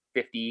like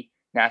 50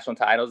 national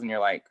titles, and you're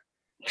like,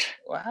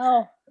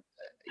 well,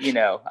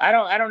 I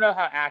don't know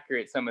how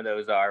accurate some of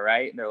those are,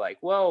 right? And they're like,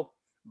 well,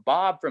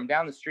 Bob from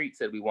down the street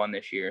said we won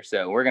this year,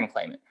 so we're gonna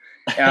claim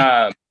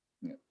it.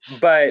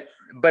 But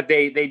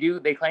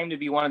they claim to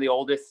be one of the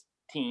oldest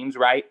teams,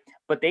 right?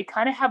 But they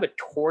kind of have a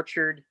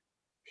tortured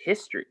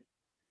history,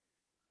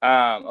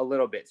 a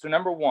little bit. So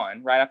number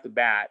one, right off the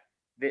bat,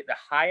 the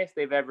highest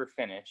they've ever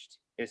finished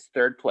is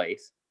third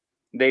place.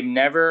 They've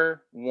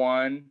never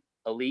won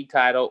a league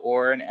title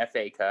or an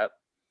FA Cup.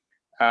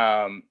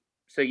 So,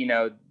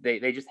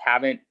 they just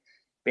haven't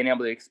been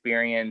able to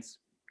experience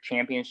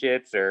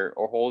championships or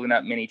holding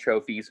up many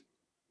trophies.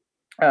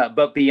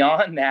 But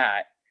beyond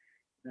that,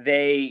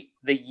 the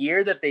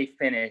year that they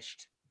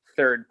finished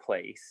third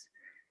place,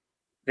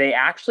 they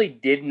actually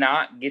did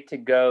not get to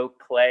go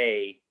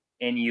play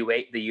in the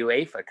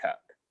UEFA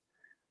Cup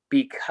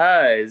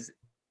because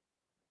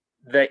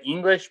the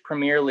English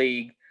Premier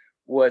League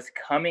was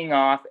coming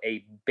off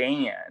a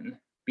ban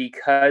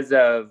because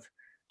of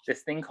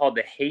this thing called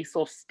the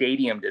Heysel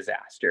Stadium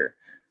disaster,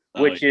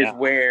 which is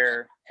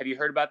where, have you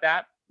heard about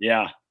that?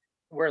 Yeah.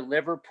 Where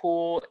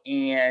Liverpool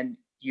and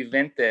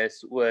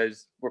Juventus were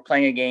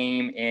playing a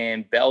game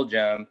in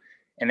Belgium,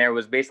 and there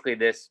was basically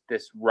this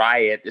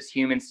riot, this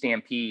human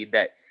stampede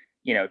that,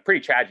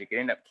 pretty tragic. It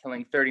ended up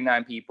killing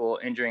 39 people,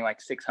 injuring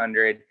like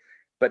 600.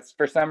 But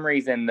for some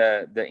reason,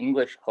 the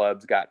English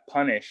clubs got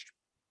punished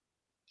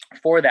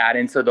for that.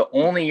 And so the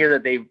only year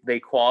that they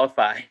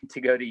qualify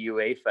to go to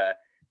UEFA,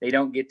 they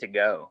don't get to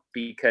go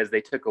because they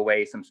took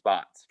away some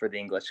spots for the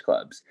English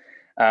clubs.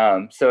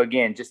 So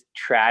again, just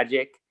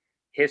tragic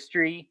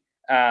history.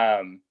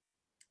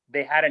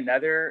 They had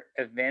another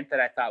event that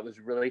I thought was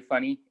really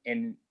funny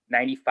in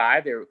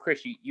 95.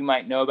 Chris, you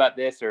might know about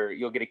this, or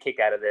you'll get a kick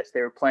out of this.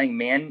 They were playing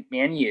Man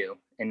U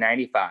in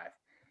 95.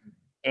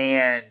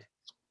 And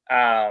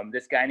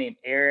this guy named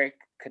Eric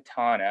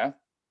Cantona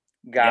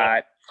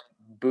got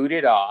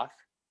booted off.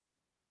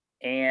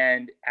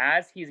 And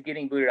as he's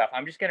getting booted off,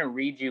 I'm just going to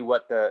read you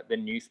what the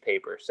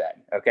newspaper said,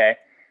 okay?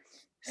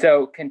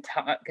 So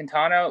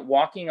Cantona,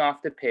 walking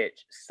off the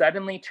pitch,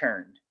 suddenly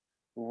turned,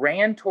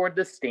 ran toward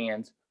the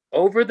stands,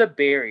 over the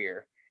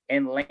barrier,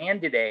 and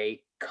landed a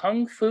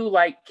kung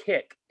fu-like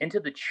kick into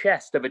the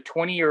chest of a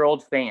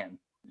 20-year-old fan.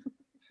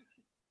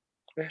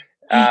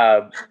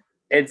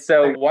 And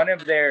so one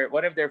of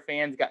their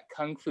fans got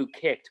kung fu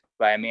kicked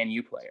by a Man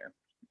U player.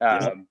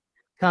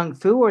 Kung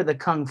fu or the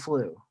kung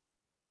flu?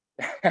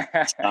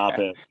 Stop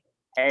it.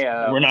 Hey,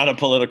 we're not a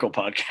political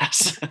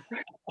podcast.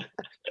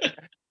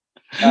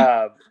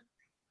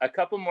 A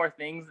couple more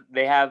things.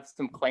 They have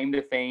some claim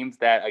to fames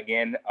that,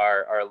 again,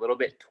 are a little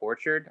bit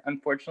tortured,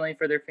 unfortunately,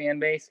 for their fan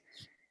base.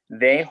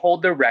 They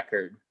hold the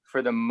record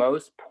for the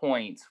most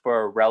points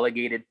for a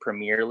relegated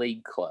Premier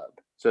League club.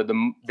 So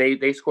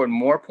they scored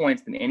more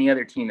points than any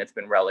other team that's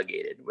been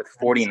relegated, with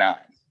 49.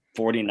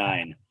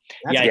 49.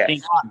 That's I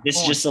think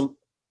this is just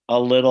a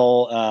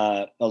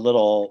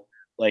little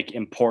like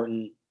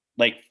important.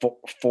 Like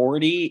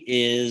 40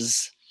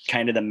 is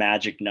kind of the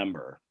magic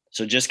number.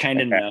 So just kind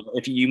of know,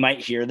 if you might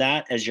hear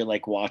that as you're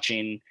like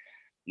watching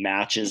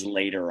matches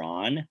later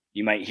on,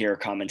 you might hear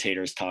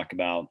commentators talk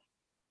about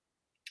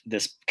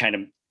this kind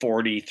of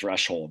 40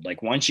 threshold.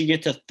 Like once you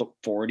get to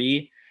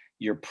 40,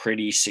 you're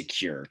pretty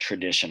secure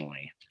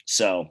traditionally.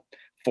 So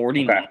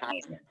 49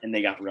 and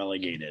they got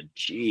relegated.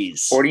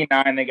 Jeez.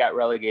 49, they got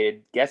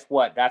relegated. Guess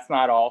what? That's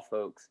not all,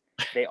 folks.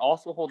 They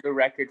also hold the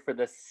record for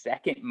the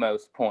second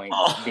most points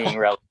being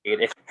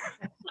relegated.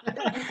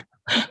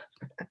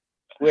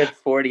 With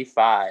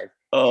 45.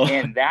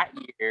 And that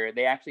year,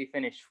 they actually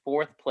finished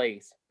fourth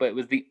place, but it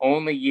was the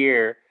only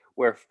year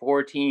where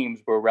 4 teams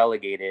were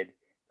relegated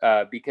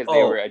because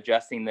they were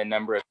adjusting the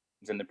number of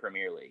teams in the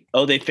Premier League.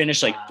 Oh, they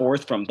finished like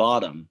fourth from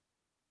bottom.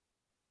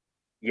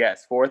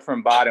 Yes, fourth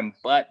from bottom,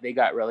 but they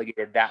got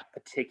relegated that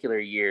particular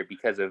year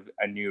because of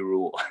a new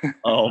rule.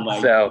 Oh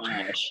my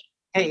gosh.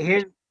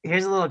 Hey,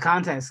 here's a little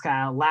context,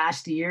 Kyle.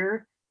 Last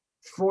year,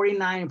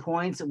 49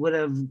 points would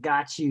have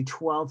got you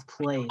 12th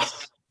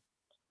place.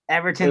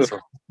 Everton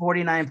scored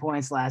 49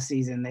 points last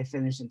season. They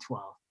finished in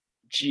 12th.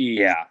 Gee,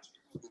 yeah,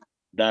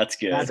 that's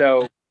good.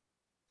 So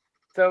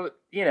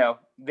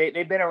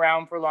they've been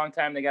around for a long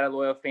time. They got a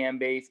loyal fan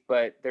base,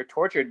 but they're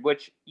tortured.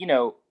 Which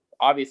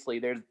obviously,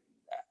 there's,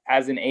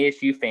 as an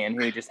ASU fan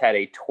who just had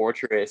a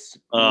torturous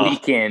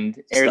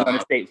weekend, Arizona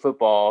State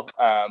football,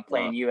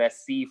 playing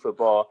USC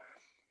football.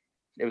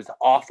 It was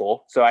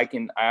awful. So I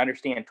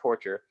understand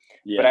torture,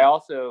 but I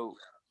also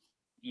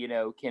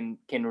can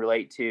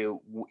relate to,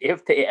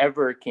 if they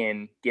ever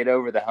can get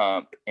over the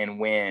hump and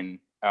win,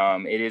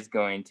 it is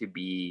going to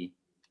be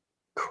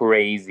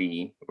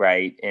crazy,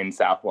 right, in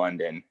South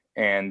London.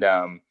 And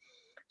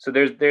so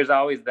there's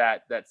always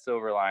that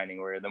silver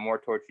lining where the more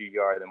tortured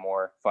you are, the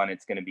more fun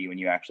it's going to be when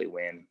you actually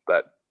win.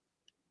 But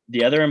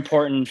the other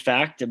important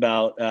fact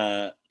about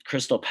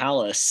Crystal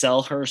Palace,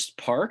 Selhurst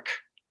Park,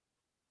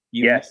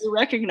 you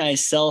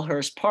recognize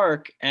Selhurst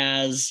Park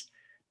as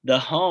the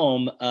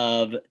home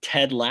of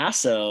Ted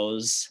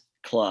Lasso's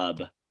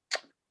club.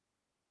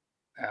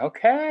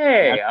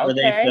 Okay.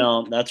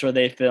 That's where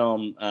they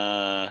film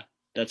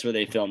That's where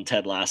they filmed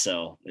Ted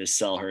Lasso, is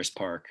Selhurst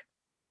Park.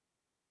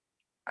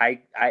 I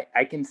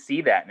can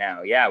see that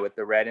now. Yeah, with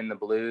the red and the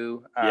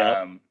blue.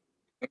 Yep.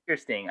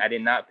 Interesting. I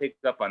did not pick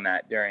up on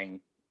that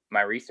during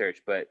my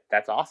research, but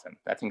that's awesome.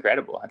 That's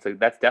incredible.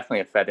 That's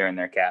definitely a feather in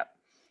their cap.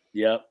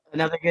 Yep.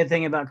 Another good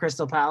thing about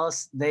Crystal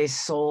Palace, they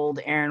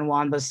sold Aaron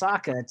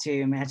Wan-Bissaka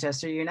to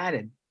Manchester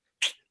United.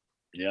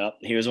 Yep.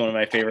 He was one of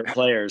my favorite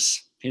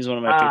players. He's one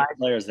of my favorite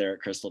players there at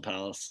Crystal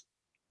Palace.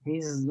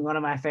 He's one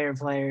of my favorite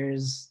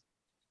players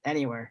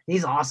anywhere.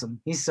 He's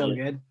awesome. He's so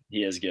good.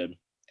 He is good.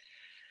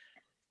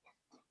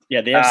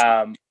 Yeah, they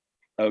have.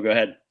 Go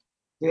ahead.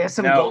 Do you have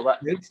some golden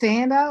boots to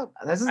hand out?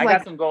 I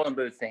got some golden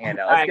boots to hand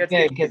out. Let's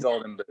get to the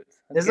golden boots.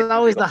 This is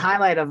always the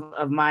highlight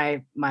of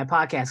my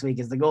podcast week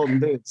is the golden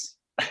boots.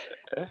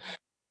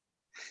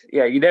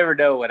 Yeah, you never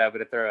know what I'm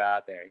going to throw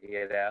out there,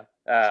 you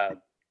know.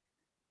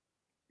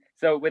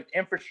 So with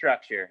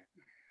infrastructure,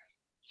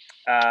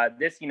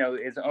 this,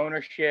 is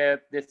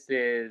ownership. This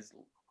is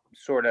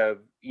sort of,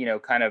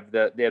 kind of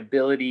the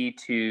ability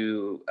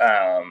to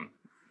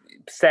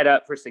set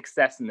up for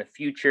success in the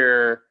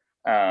future,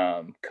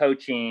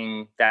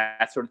 coaching,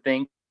 that sort of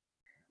thing.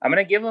 I'm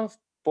going to give them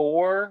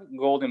 4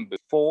 golden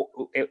boots.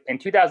 In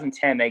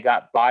 2010, they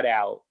got bought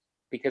out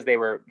because they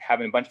were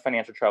having a bunch of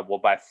financial trouble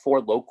by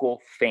 4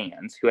 local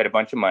fans who had a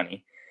bunch of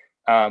money,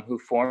 who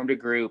formed a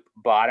group,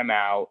 bought them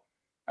out.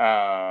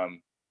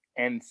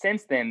 And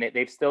since then,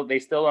 they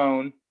still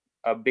own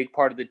a big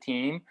part of the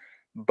team,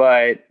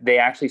 but they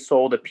actually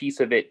sold a piece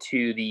of it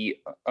to the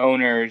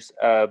owners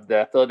of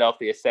the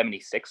Philadelphia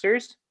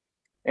 76ers.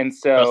 And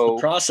so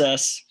trust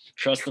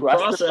the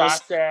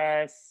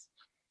process.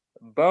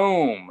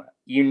 Boom.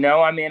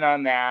 I'm in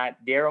on that.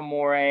 Daryl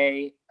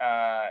Morey,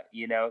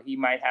 he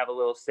might have a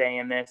little say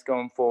in this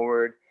going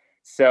forward.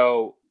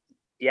 So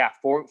yeah,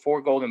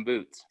 4 golden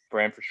boots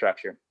for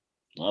infrastructure.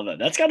 Love it.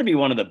 That's got to be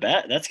one of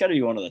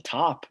the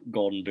top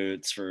golden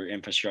boots for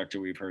infrastructure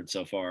we've heard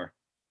so far.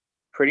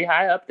 Pretty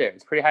high up there.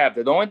 It's pretty high up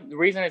there. The only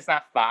reason it's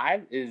not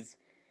 5 is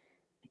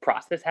the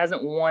process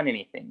hasn't won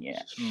anything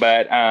yet.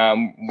 But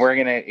we're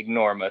going to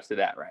ignore most of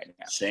that right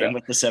now. Same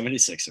with the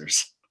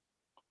 76ers.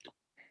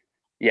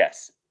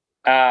 Yes.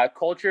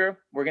 Culture,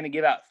 we're going to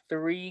give out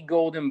 3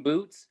 golden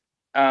boots.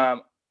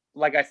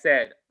 Like I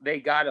said, they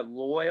got a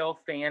loyal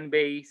fan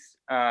base.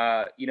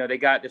 They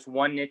got this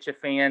one niche of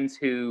fans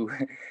who,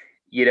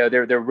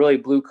 they're really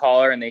blue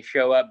collar and they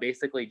show up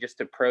basically just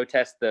to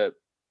protest the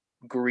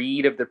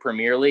greed of the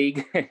Premier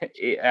League.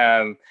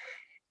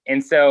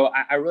 And so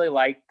I really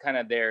like kind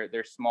of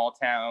their small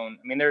town.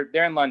 I mean,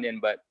 they're in London,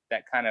 but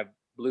that kind of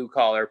blue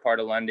collar part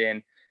of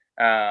London.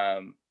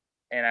 And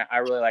I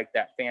really like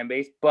that fan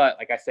base. But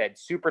like I said,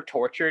 super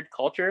tortured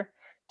culture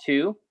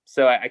too.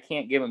 So I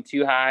can't give them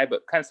too high,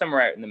 but kind of somewhere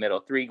right in the middle.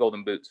 3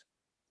 golden boots.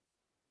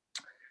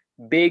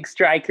 Big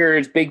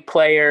strikers, big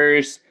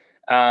players.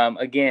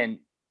 Again,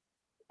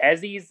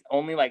 Ezzy's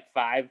only like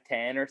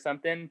 5'10" or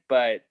something,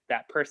 but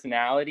that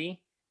personality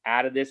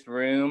out of this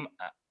room,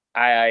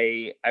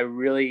 I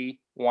really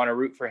want to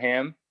root for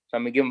him. So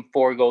I'm gonna give him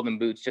 4 golden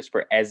boots just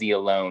for Ezzy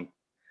alone.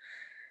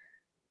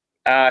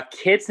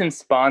 Kits and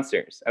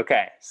sponsors.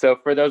 Okay, so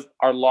for those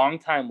our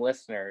longtime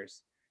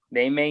listeners,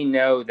 they may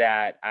know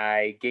that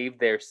I gave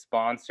their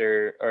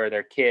sponsor or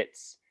their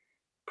kits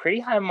pretty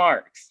high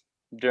marks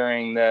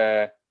during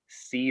the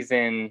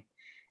season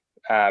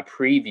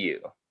preview.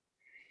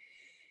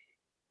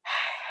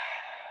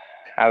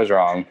 I was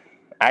wrong.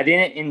 I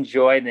didn't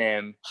enjoy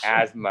them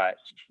as much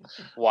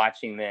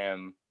watching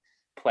them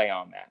play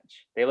on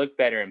match. They look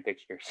better in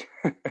pictures.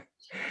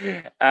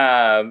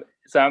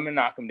 So I'm gonna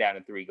knock them down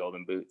to 3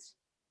 golden boots.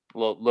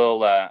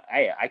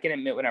 I can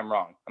admit when I'm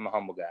wrong. I'm a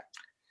humble guy.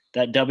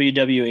 That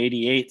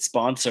WW88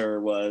 sponsor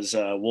was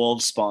a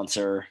Wolves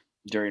sponsor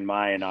during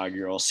my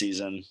inaugural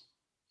season.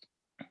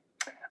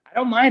 I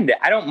don't mind it.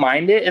 I don't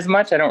mind it as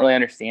much. I don't really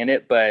understand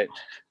it, but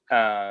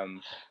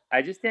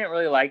I just didn't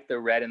really like the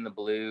red and the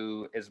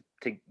blue. It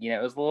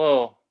was a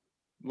little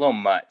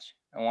much.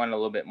 I wanted a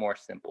little bit more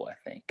simple, I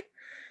think.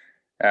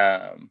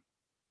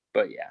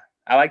 But yeah,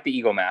 I like the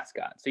Eagle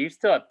mascot. So you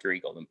still have 3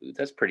 golden boots.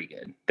 That's pretty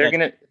good.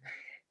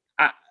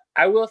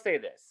 I will say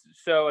this.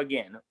 So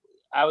again,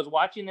 I was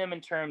watching them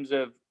in terms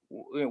of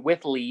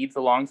with Leeds,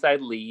 alongside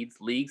Leeds.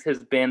 Leeds has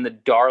been the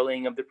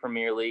darling of the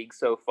Premier League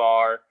so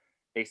far.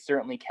 They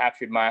certainly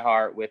captured my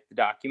heart with the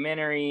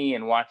documentary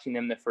and watching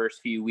them the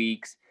first few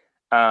weeks.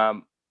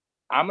 I'm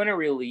going to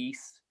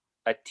release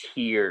a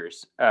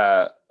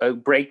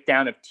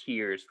breakdown of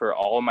tiers for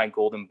all of my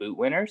golden boot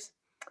winners.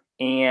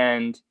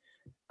 And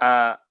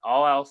all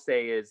I'll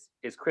say is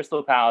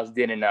Crystal Palace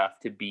did enough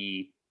to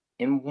be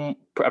in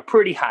a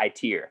pretty high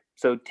tier.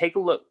 So take a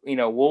look.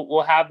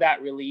 We'll have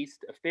that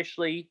released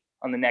officially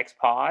on the next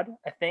pod,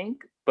 I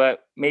think,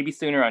 but maybe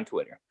sooner on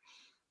Twitter.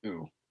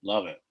 Ooh,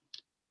 love it.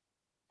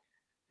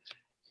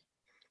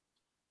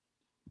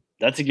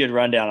 That's a good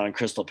rundown on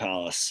Crystal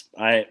Palace.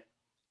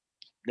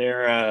 They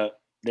are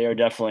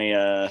definitely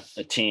a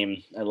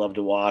team I love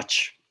to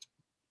watch.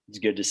 It's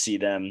good to see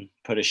them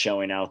put a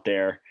showing out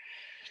there.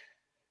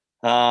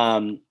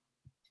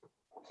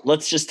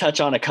 let's just touch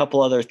on a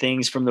couple other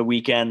things from the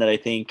weekend that I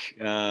think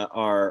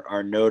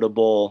are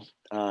notable.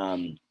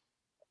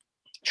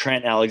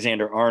 Trent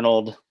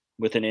Alexander-Arnold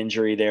with an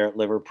injury there at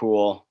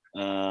Liverpool.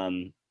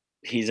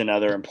 He's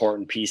another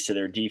important piece to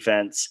their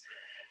defense.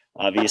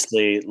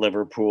 Obviously,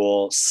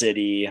 Liverpool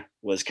City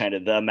was kind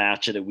of the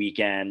match of the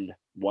weekend,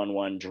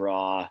 1-1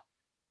 draw.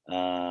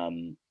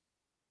 De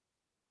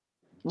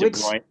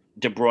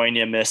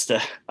Bruyne missed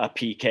a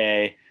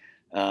PK.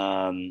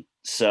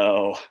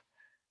 So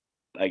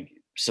I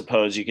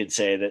suppose you could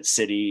say that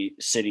City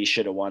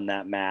should have won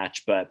that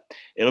match, but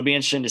it'll be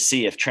interesting to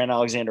see if Trent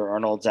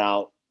Alexander-Arnold's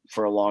out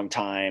for a long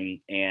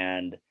time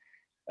and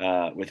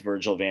with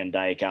Virgil van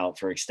Dijk out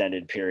for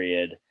extended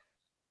period.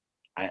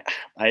 I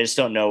just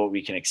don't know what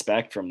we can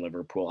expect from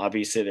Liverpool.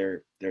 Obviously,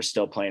 they're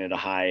still playing at a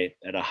high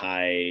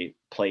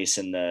place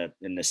in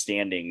the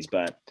standings,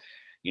 but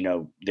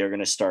they're going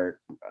to start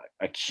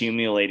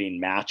accumulating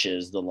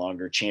matches the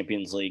longer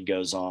Champions League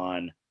goes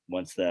on.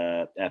 Once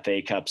the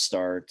FA Cup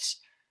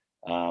starts,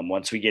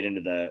 once we get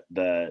into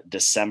the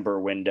December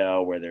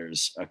window where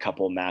there's a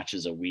couple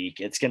matches a week,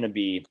 it'll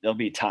be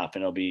tough,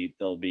 and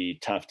it'll be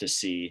tough to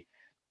see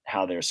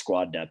how their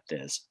squad depth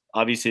is.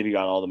 Obviously, we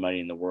got all the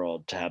money in the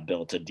world to have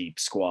built a deep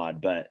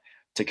squad, but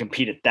to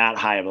compete at that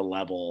high of a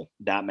level,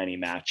 that many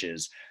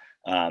matches,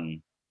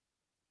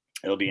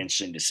 it'll be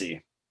interesting to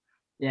see.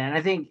 Yeah, and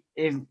I think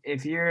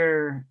if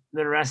you're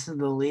the rest of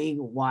the league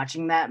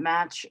watching that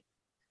match,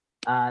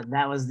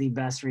 that was the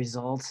best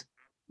result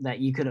that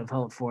you could have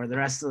hoped for. The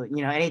rest of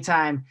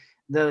anytime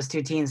those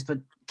two teams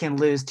can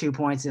lose 2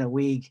 points in a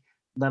week,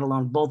 let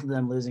alone both of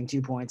them losing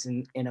 2 points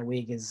in a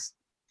week, is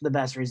the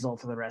best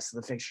result for the rest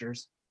of the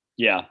fixtures.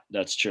 Yeah,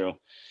 that's true.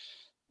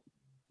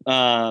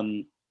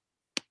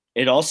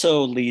 It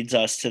also leads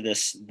us to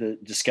the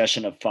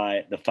discussion of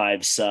the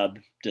five sub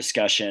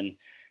discussion.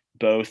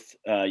 Both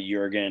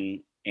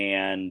Jurgen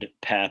and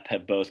Pep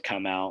have both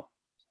come out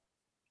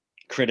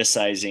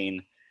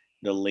criticizing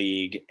the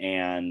league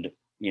and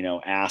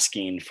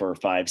asking for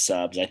 5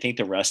 subs. I think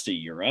the rest of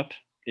Europe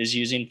is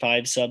using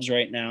 5 subs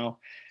right now,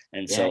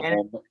 and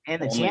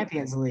the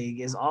Champions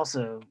League is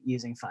also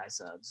using 5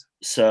 subs.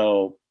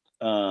 So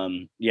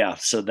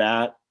so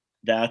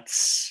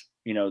that's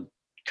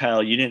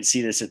Kyle, you didn't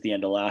see this at the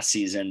end of last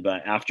season,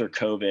 but after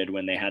COVID,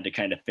 when they had to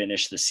kind of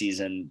finish the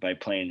season by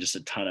playing just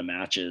a ton of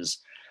matches,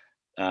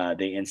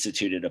 they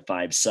instituted a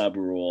 5 sub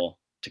rule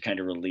to kind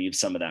of relieve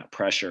some of that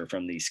pressure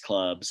from these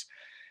clubs.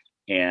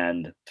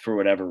 And for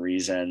whatever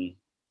reason,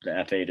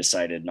 the FA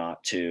decided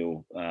not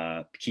to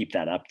keep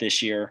that up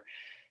this year.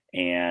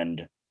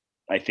 And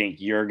I think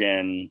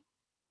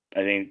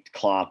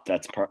Klopp,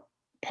 that's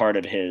part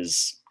of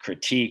his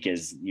critique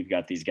is you've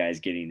got these guys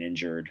getting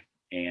injured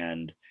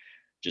and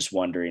just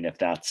wondering if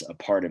that's a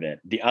part of it.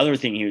 The other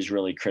thing he was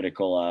really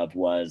critical of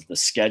was the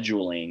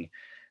scheduling.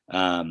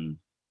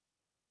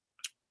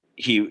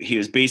 He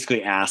was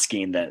basically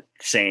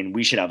saying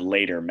we should have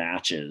later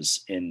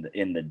matches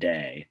in the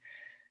day,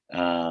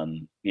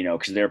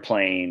 because they're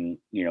playing,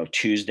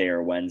 Tuesday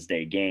or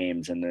Wednesday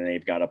games, and then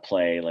they've got to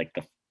play like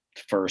the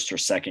first or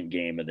second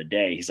game of the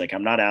day. He's like,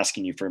 I'm not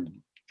asking you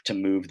to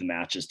move the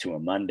matches to a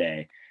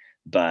Monday,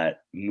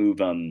 but move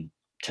them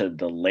to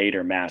the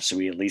later match so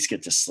we at least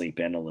get to sleep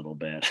in a little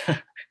bit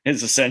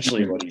is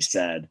essentially what he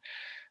said.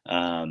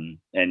 And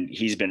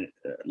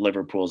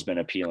Liverpool's been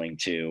appealing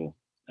to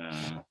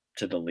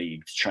the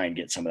league to try and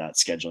get some of that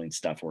scheduling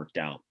stuff worked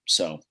out.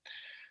 So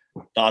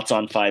thoughts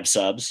on 5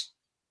 subs?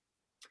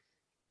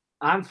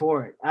 I'm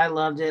for it. I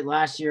loved it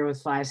last year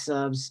with 5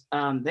 subs.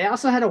 They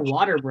also had a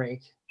water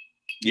break.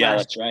 Yeah,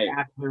 that's right.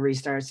 After the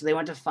restart. So they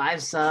went to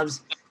 5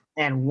 subs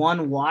and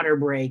 1 water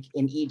break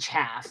in each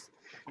half.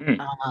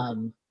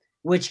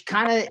 Which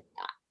kind of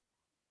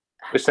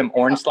with some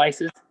orange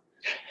slices.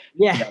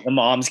 Yeah, the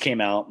moms came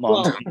out.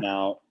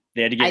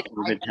 They had to get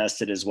COVID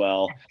tested as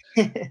well.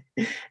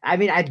 I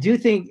mean, I do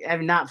think,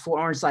 not for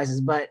orange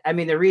slices, but I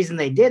mean, the reason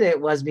they did it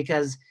was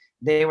because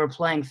they were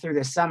playing through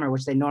the summer,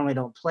 which they normally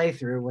don't play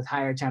through with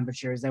higher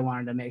temperatures. They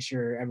wanted to make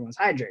sure everyone's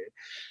hydrated.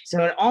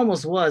 So it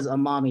almost was a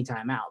mommy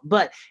timeout,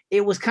 but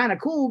it was kind of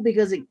cool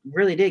because it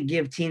really did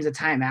give teams a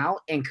timeout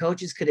and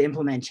coaches could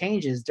implement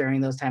changes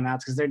during those timeouts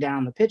because they're down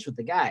on the pitch with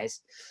the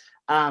guys.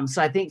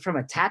 So I think from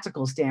a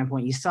tactical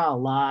standpoint, you saw a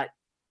lot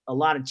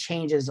of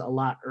changes a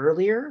lot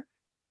earlier.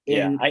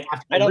 I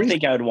don't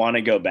think I would want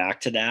to go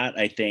back to that.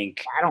 I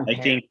think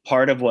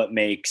part of what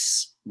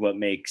makes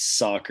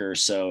soccer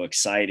so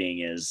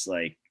exciting is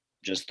like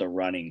just the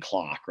running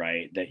clock,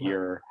 right? That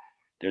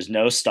there's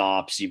no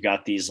stops. You've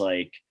got these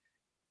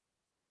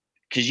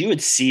because you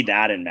would see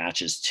that in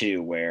matches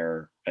too,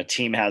 where a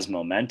team has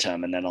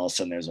momentum and then all of a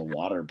sudden there's a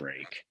water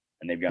break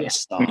and they've got to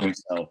stop.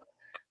 So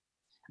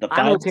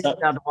I'm okay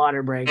about the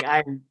water break.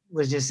 I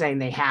was just saying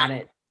they had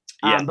it.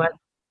 But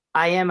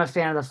I am a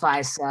fan of the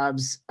 5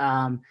 subs,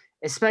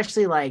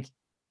 especially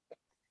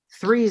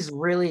 3 is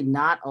really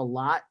not a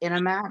lot in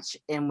a match.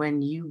 And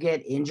when you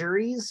get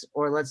injuries,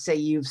 or let's say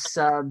you've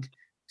subbed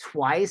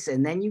twice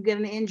and then you get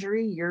an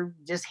injury, you're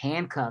just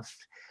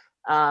handcuffed.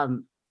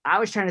 I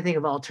was trying to think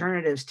of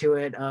alternatives to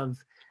it of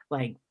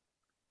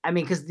I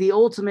mean, because the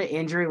ultimate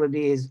injury would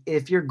be is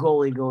if your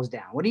goalie goes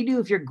down. What do you do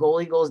if your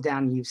goalie goes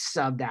down and you've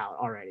subbed out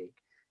already?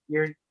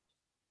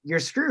 You're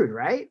screwed,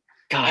 right?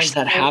 Gosh, And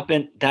that so,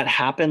 happened. That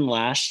happened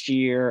last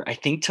year, I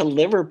think, to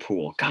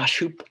Liverpool. Gosh,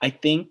 who? I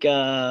think.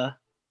 Oh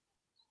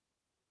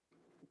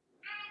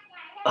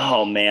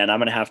man, I'm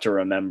gonna have to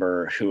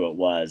remember who it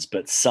was,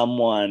 but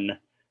someone.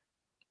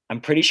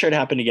 I'm pretty sure it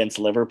happened against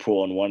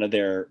Liverpool, and one of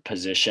their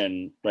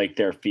position, like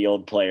their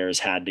field players,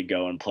 had to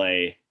go and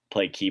play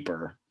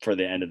keeper for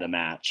the end of the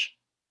match.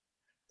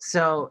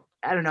 so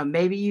I don't know.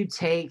 Maybe you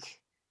take,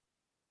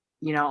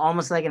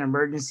 almost like an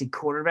emergency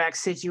quarterback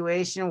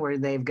situation where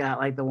they've got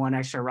like the one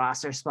extra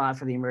roster spot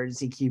for the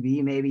emergency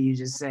QB. Maybe you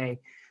just say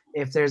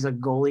if there's a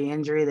goalie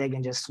injury, they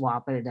can just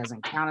swap it. It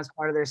doesn't count as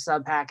part of their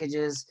sub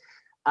packages.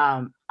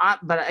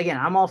 But again,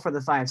 I'm all for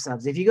the 5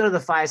 subs. If you go to the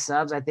 5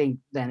 subs, I think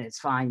then it's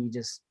fine. You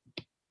just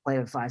play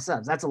with 5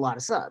 subs. That's a lot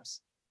of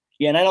subs.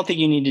 Yeah, and I don't think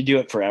you need to do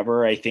it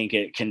forever. I think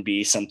it can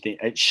be something.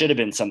 It should have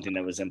been something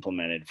that was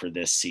implemented for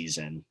this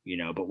season,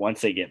 But once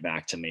they get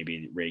back to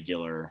maybe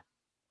regular,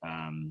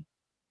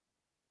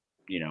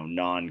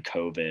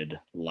 non-COVID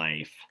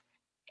life,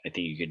 I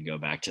think you could go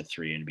back to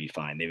 3 and be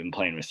fine. They've been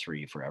playing with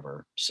 3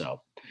 forever.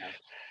 So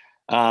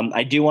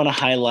I do want to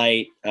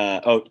highlight.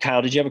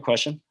 Kyle, did you have a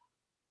question?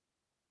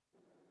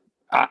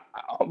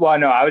 Well,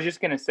 no, I was just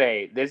going to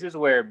say, this is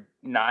where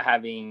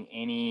not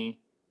being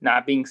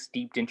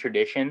steeped in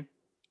tradition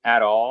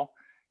at all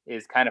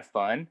is kind of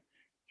fun,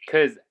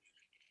 because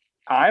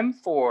I'm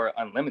for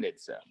unlimited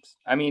subs.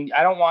 I mean,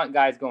 I don't want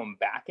guys going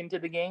back into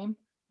the game,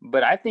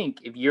 but I think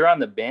if you're on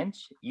the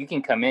bench, you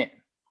can come in.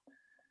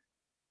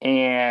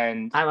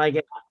 And I like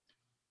it.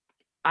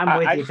 I'm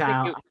with you,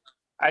 Kyle.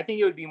 I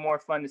think it would be more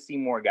fun to see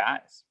more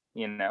guys,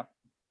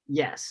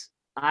 Yes,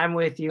 I'm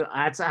with you.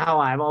 That's how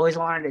I've always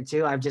wanted it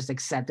too. I've just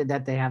accepted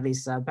that they have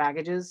these sub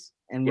packages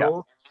and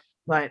rules,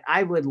 but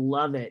I would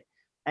love it.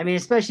 I mean,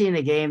 especially in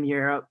the game,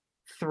 you're up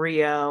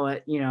 3-0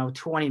 at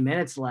 20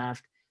 minutes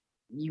left.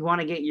 You want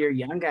to get your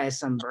young guys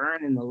some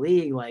burn in the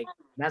league. Like,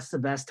 that's the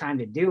best time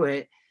to do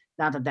it.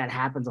 Not that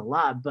happens a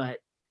lot, but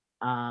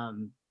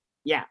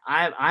yeah,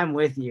 I'm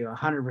with you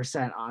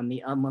 100% on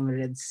the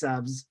unlimited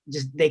subs.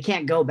 Just they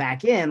can't go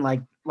back in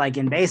like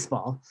in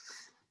baseball.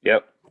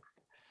 Yep.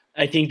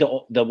 I think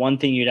the one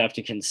thing you'd have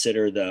to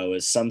consider though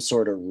is some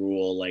sort of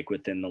rule like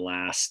within the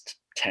last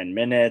 10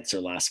 minutes or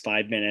last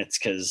 5 minutes,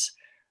 because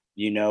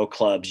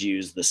clubs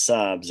use the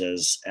subs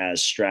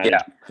as strategy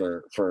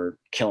for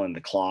killing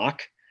the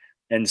clock.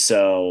 And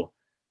so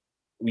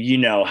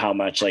how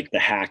much like the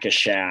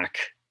hack-a-shack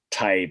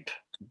type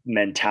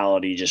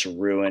mentality just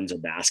ruins a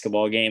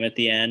basketball game at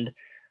the end.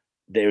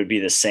 They would be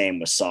the same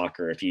with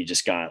soccer. If you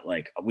just got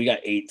we got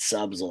 8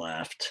 subs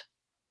left,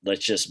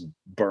 let's just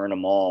burn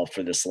them all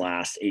for this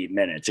last 8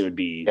 minutes. It would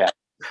be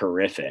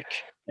horrific.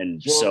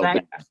 And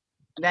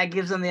that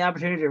gives them the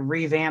opportunity to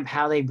revamp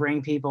how they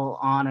bring people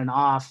on and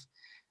off,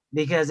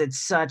 because it's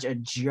such a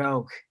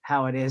joke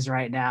how it is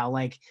right now.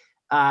 Like,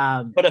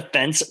 put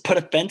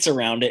a fence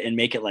around it and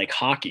make it like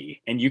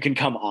hockey, and you can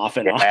come off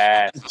and off.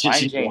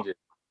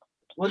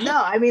 Well,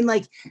 no, I mean,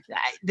 like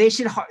they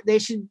should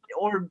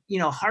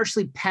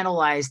harshly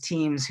penalize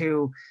teams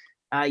who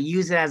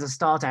use it as a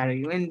stall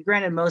tactic. And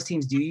granted, most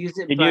teams do use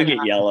it. They do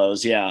get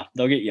yellows. Yeah,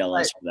 they'll get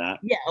yellows for that.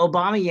 Yeah,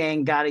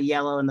 Aubameyang got a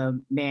yellow in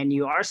the Man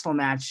U Arsenal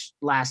match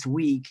last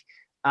week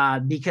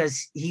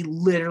because he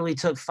literally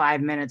took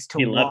 5 minutes to.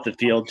 He left the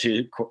field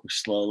too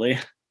slowly.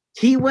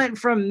 He went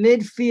from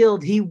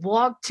midfield. He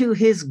walked to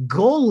his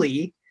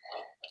goalie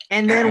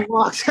and then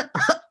walked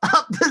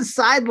up the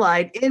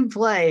sideline in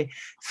play,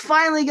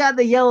 finally got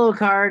the yellow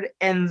card,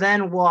 and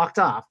then walked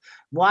off.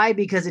 Why?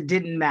 Because it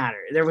didn't matter.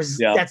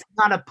 That's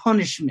not a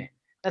punishment.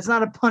 That's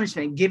not a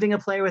punishment. Giving a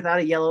player without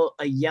a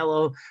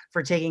yellow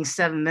for taking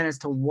 7 minutes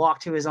to walk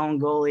to his own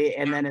goalie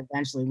and then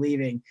eventually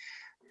leaving.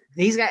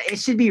 These guys, it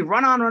should be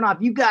run on, run off.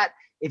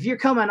 If you're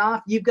coming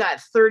off, you've got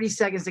 30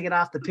 seconds to get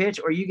off the pitch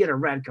or you get a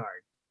red card.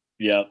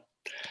 Yep.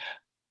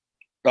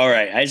 All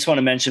right. I just want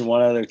to mention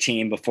one other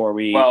team before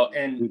we. Well,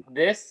 and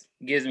this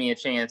gives me a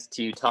chance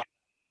to talk.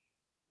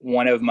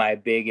 One of my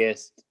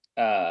biggest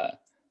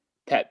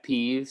pet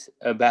peeves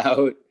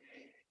about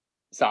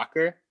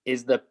soccer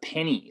is the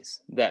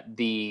pennies that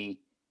the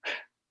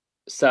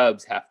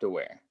subs have to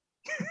wear.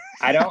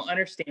 I don't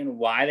understand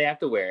why they have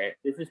to wear it.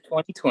 This is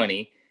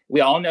 2020. We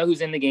all know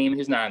who's in the game and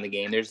who's not in the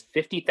game. There's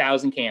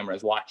 50,000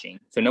 cameras watching.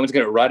 So no one's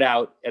going to run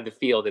out at the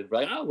field and be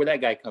like, oh, where'd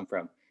that guy come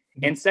from?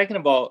 And second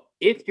of all,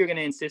 if you're going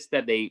to insist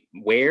that they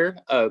wear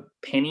a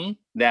penny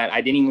that I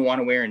didn't even want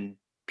to wear in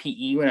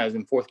PE when I was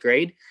in 4th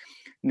grade,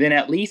 then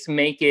at least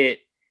make it,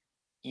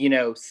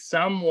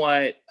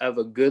 somewhat of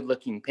a good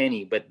looking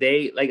penny. But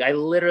I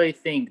literally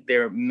think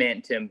they're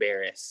meant to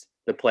embarrass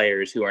the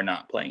players who are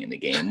not playing in the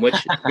game, which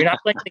you're not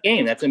playing the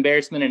game. That's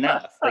embarrassment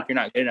enough. Like, you're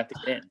not good enough to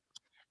get in.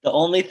 The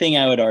only thing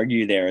I would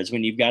argue there is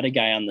when you've got a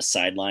guy on the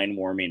sideline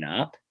warming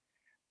up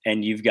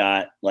and you've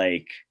got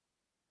like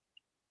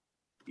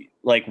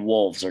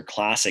Wolves are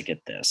classic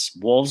at this.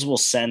 Wolves will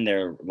send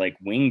their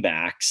wing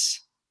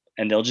backs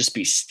and they'll just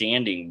be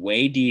standing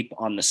way deep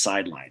on the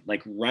sideline,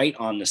 like right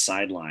on the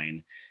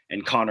sideline.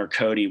 And Connor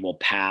Cody will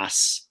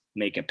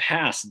make a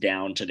pass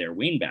down to their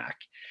wingback.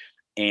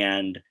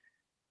 And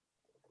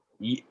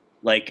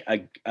like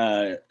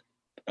a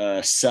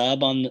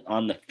sub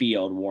on the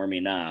field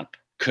warming up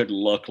could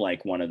look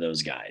like one of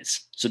those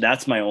guys. So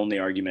that's my only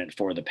argument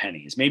for the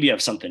pennies. Maybe you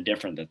have something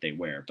different that they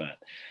wear, but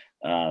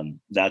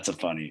that's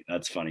funny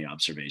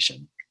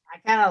observation. I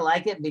kind of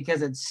like it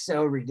because it's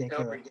so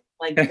ridiculous.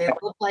 Like they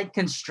look like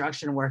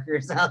construction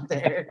workers out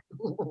there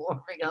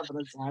warming up on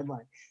the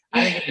sideline.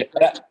 I think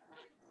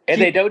and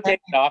they don't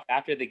take it off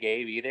after the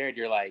game either. And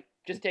you're like,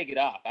 just take it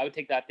off. I would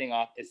take that thing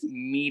off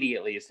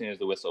immediately as soon as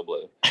the whistle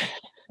blew.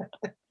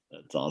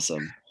 That's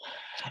awesome.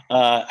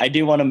 I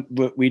do want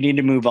to, we need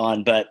to move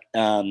on, but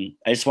I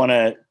just want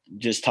to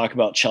just talk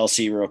about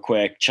Chelsea real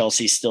quick.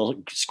 Chelsea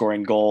still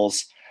scoring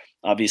goals.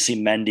 Obviously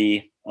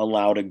Mendy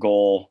allowed a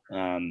goal.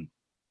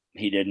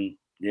 It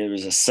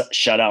was a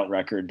shutout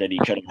record that he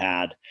could have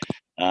had.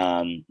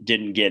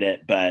 Didn't get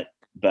it, but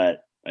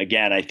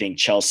again, I think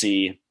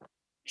Chelsea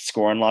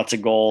scoring lots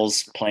of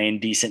goals, playing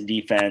decent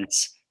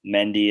defense,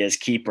 Mendy as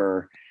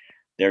keeper,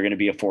 they're going to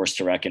be a force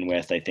to reckon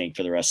with, I think,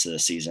 for the rest of the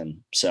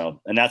season. So,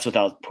 and that's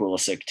without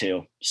Pulisic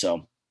too.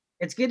 So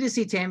it's good to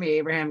see Tammy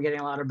Abraham getting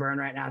a lot of burn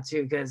right now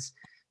too, because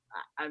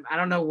I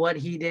don't know what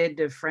he did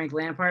to Frank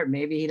Lampard.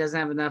 Maybe he doesn't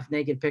have enough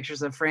naked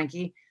pictures of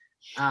Frankie,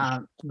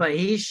 but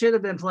he should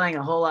have been playing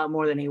a whole lot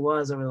more than he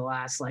was over the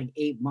last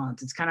 8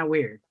 months. It's kind of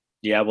weird.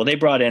 Yeah, well, they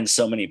brought in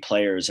so many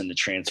players in the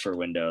transfer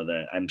window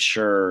that I'm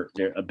sure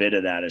a bit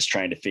of that is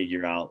trying to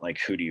figure out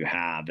who do you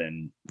have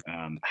and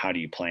how do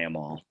you play them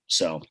all.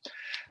 So,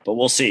 but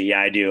we'll see. Yeah,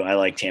 I do. I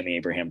like Tammy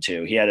Abraham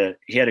too. He had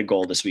a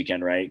goal this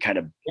weekend, right? Kind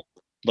of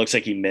looks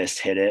like he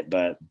hit it,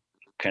 but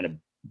kind of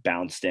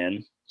bounced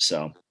in.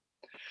 So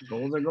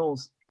goals are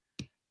goals.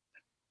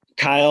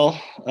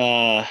 Kyle,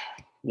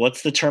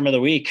 what's the term of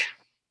the week?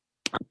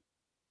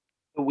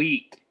 The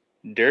week,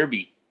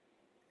 Derby.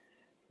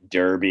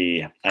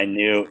 I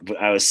knew,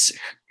 I was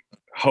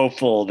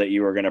hopeful that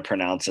you were going to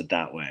pronounce it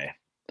that way.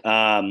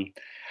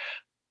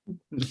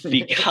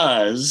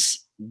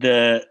 Because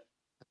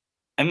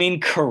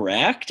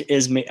correct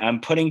is, I'm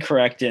putting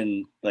correct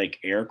in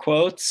air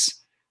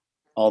quotes,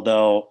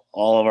 although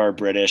all of our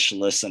British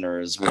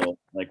listeners will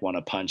want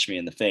to punch me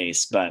in the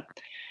face, but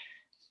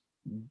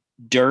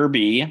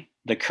Derby,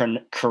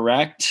 the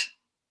correct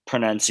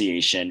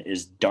pronunciation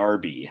is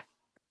Derby.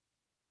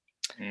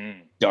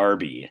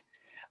 Derby.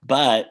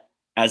 But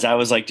as I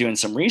was doing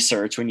some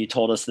research, when you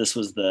told us this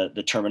was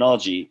the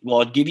terminology,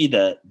 well, I'd give you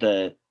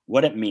the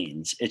what it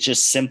means. It's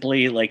just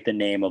simply the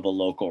name of a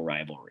local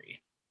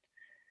rivalry.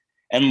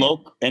 And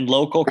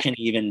local can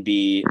even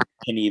be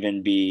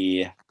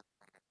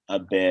a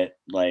bit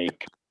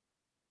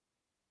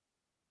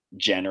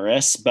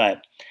generous,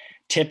 but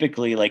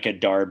typically a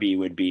derby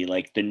would be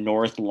the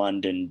North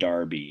London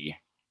derby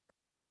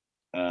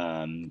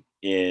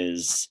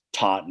is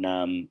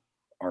Tottenham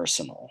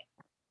Arsenal.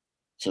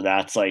 So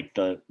that's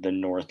the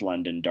North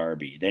London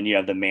derby. Then you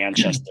have the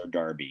Manchester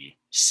derby,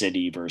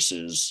 City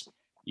versus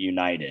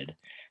United.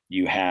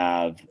 You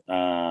have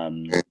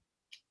the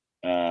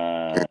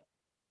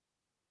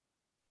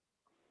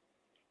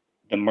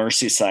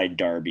Merseyside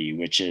derby,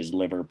 which is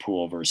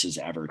Liverpool versus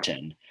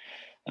Everton.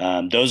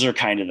 Those are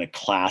kind of the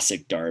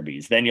classic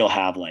derbies. Then you'll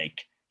have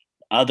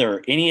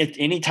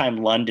anytime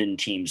London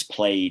teams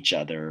play each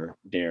other,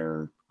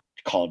 they're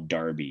called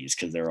derbies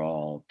because they're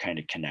all kind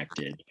of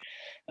connected.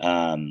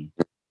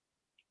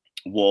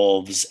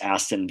 Wolves,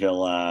 Aston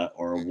Villa,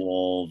 or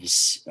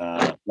Wolves,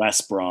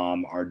 West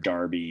Brom are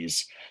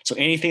derbies. So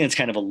anything that's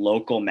kind of a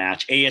local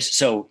match,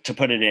 so to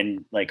put it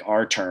in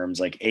our terms,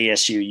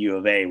 ASU U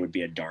of A would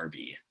be a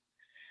derby.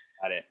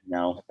 Got it.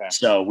 No, okay.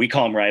 So we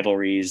call them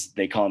rivalries.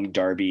 They call them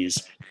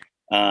derbies.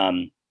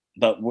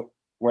 But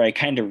where I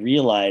kind of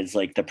realize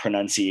the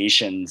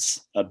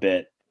pronunciation's a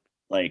bit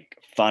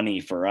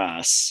funny for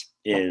us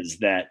is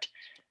that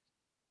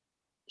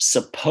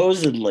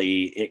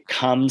supposedly it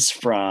comes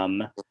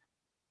from,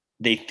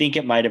 they think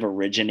it might have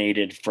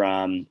originated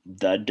from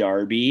the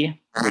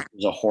Derby, which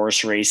was a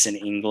horse race in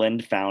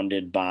England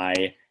founded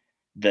by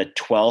the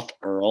 12th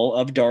Earl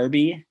of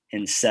Derby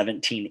in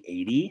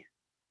 1780.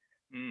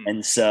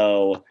 And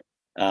so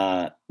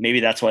maybe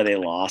that's why they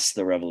lost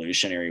the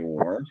Revolutionary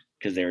War,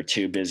 because they were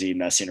too busy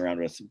messing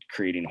around with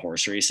creating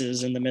horse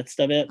races in the midst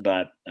of it.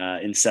 But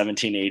in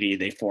 1780,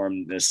 they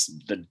formed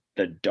the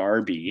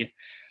Derby.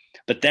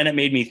 But then it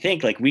made me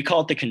think, we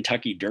call it the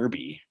Kentucky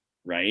Derby,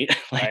 right?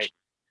 Right.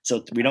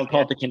 So we don't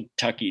call it the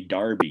Kentucky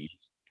Derby.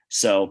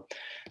 So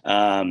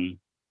clearly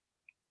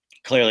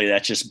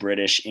that's just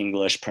British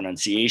English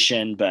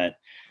pronunciation. But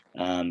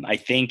I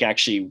think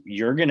actually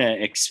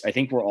I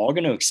think we're all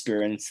going to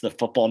experience the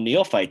football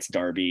neophytes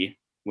derby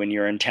when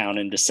you're in town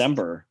in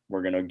December.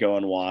 We're going to go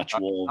and watch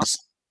Wolves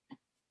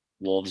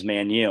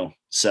Man U.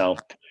 So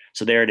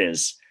there it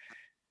is.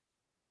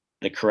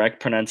 The correct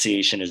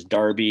pronunciation is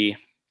derby,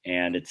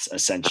 and it's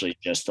essentially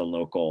just a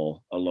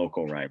local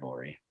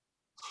rivalry.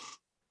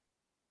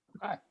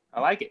 I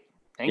like it.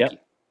 Thank you.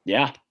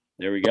 Yeah.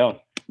 There we go.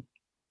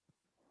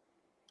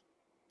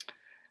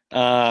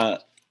 I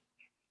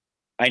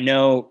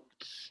know,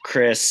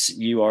 Chris,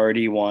 you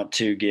already want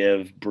to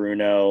give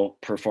Bruno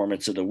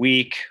performance of the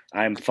week.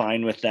 I'm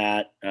fine with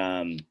that.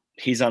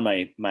 He's on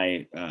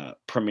my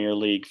Premier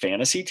League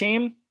fantasy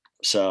team,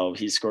 so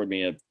he scored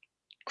me a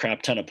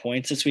crap ton of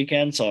points this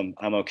weekend, so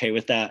I'm okay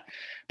with that.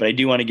 But I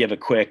do want to give a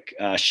quick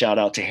shout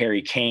out to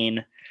Harry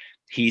Kane.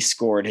 He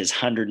scored his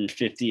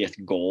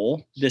 150th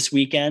goal this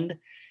weekend.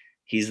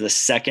 He's the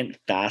second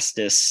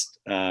fastest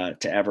to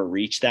ever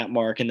reach that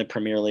mark in the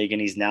Premier League,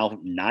 and he's now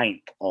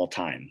 9th all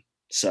time.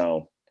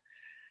 So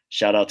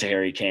shout out to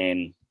Harry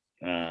Kane.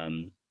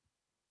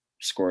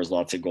 Scores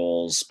lots of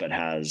goals, but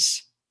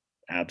has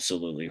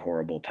absolutely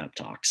horrible pep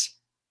talks.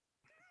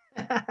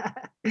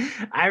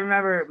 I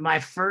remember my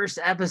first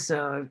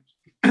episode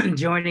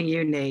joining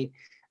you, Nate.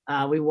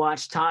 We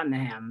watched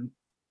Tottenham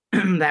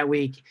that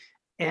week,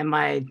 and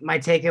my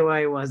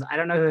takeaway was, I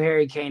don't know who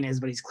Harry Kane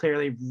is, but he's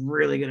clearly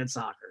really good at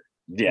soccer.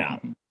 Yeah,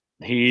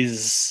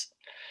 he's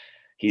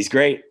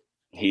great.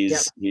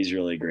 He's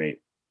really great.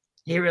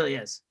 He really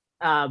is.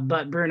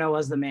 But Bruno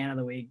was the man of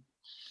the week,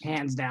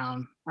 hands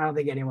down. I don't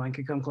think anyone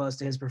could come close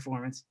to his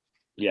performance.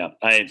 Yeah,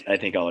 I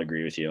think I'll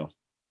agree with you,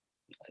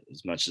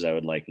 as much as I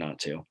would like not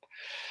to.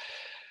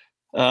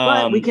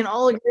 But we can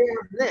all agree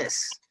on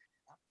this.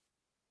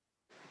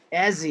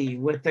 Eze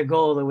with the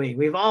goal of the week.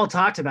 We've all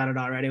talked about it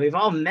already. We've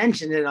all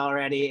mentioned it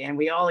already, and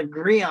we all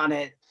agree on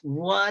it.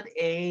 What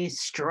a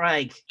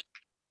strike.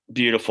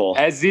 Beautiful.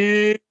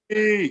 Eze!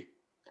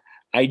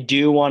 I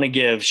do want to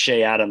give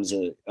Shea Adams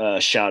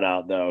a shout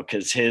out, though,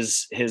 because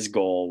his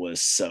goal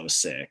was so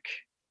sick.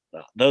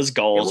 Those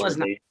goals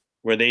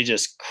where they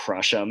just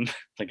crush them,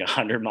 like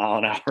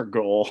 100-mile-an-hour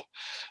goal.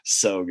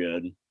 So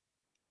good.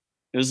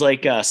 It was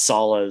like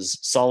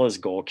Salah's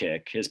goal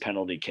kick, his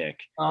penalty kick.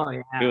 Oh,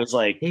 yeah. It was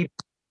like he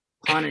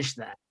punished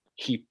that.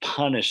 He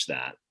punished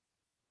that.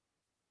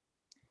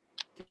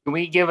 Can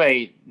we give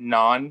a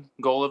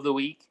non-goal of the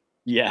week?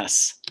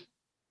 Yes.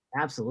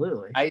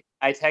 Absolutely. I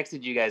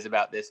texted you guys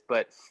about this,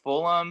 but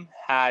Fulham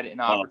had an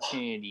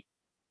opportunity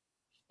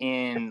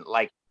in,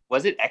 like,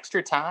 was it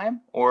extra time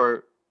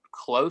or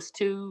close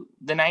to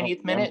the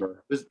 90th minute?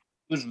 It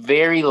was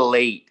very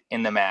late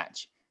in the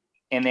match,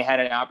 and they had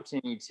an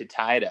opportunity to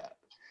tie it up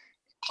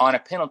on a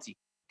penalty.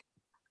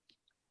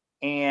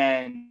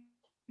 And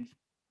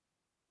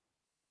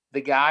the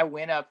guy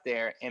went up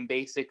there and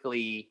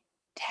basically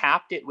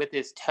tapped it with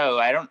his toe.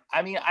 I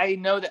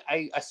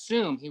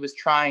assume he was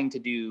trying to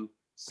do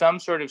some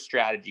sort of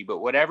strategy, but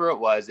whatever it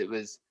was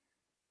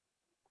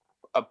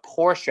a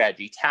poor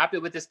strategy. Tapped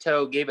it with his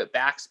toe, gave it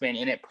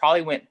backspin, and it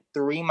probably went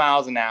 3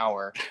 miles an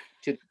hour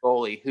to the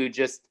goalie, who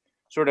just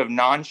sort of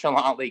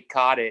nonchalantly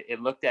caught it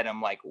and looked at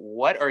him like,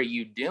 what are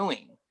you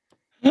doing?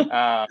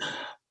 The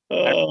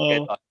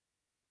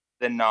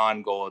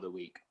non-goal of the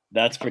week.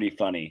 That's pretty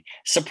funny.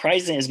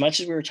 Surprising, as much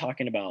as we were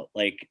talking about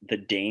like the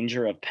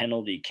danger of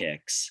penalty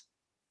kicks,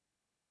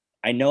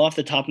 I know off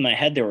the top of my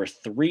head there were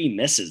 3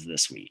 misses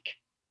this week.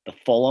 The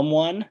Fulham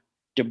one,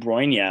 De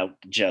Bruyne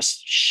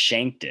just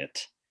shanked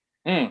it.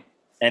 And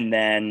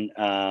then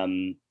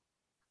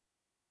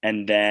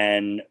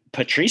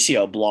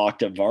Patricio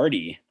blocked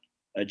Jamie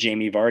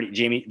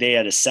Vardy. They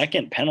had a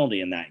second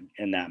penalty in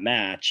that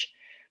match,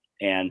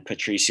 and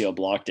Patricio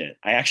blocked it.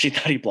 I actually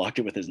thought he blocked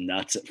it with his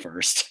nuts at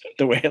first,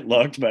 the way it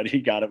looked, but he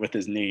got it with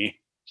his knee.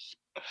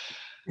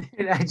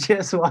 And I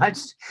just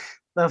watched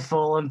the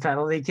Fulham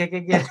penalty kick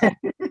again,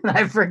 and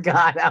I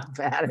forgot how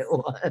bad it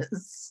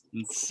was.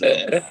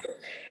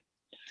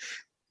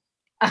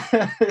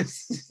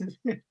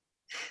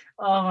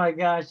 Oh my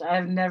gosh,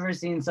 I've never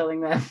seen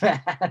something that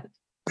bad.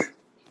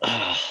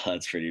 Oh,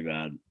 that's pretty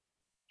bad.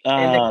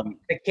 And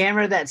the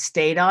camera that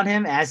stayed on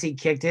him as he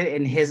kicked it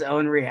and his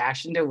own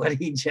reaction to what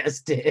he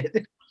just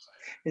did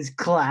is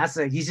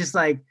classic. He's just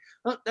like,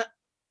 oh,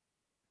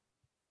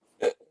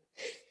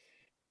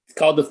 It's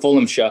called the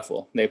Fulham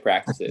Shuffle. They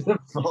practice it. The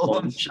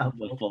Fulham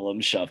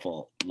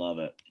Shuffle. Love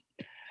it.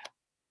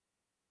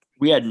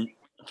 We had it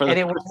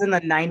was in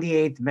the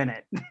 98th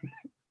minute.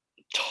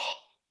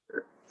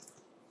 For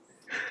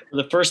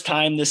the first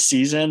time this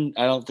season,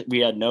 I don't think we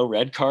had no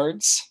red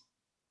cards.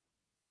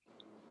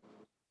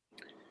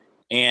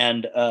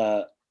 And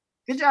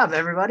good job,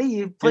 everybody.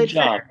 You played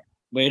fair.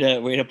 Way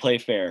to play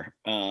fair.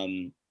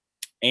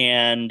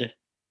 And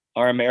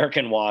our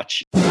American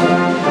watch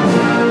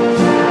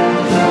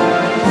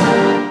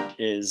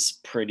is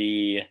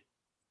pretty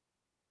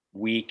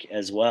weak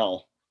as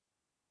well.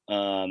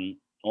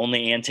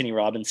 Only Anthony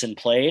Robinson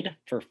played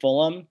for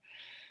Fulham.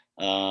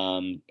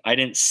 I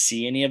didn't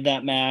see any of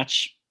that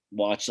match.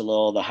 Watched a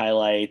little of the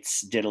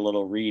highlights, did a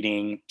little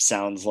reading.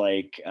 Sounds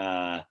like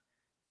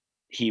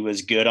he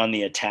was good on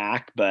the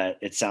attack, but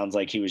it sounds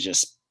like he was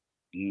just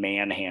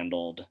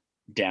manhandled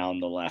down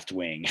the left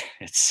wing.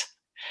 It's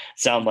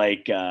sound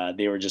like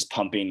they were just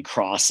pumping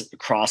cross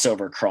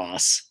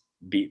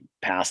beat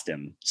past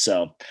him.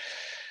 So,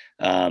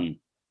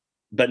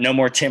 but no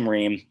more Tim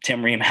Ream.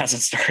 Tim Ream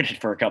hasn't started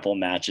for a couple of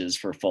matches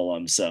for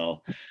Fulham,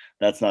 so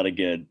that's not a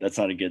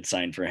good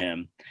sign for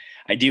him.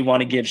 I do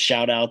want to give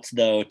shout outs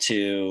though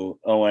to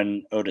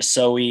Owen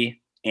Odasoe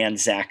and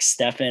Zach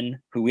Steffen,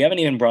 who we haven't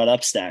even brought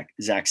up Zach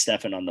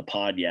Steffen on the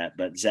pod yet,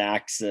 but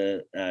Zach's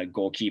a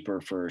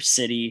goalkeeper for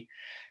City.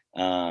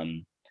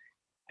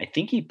 I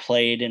think he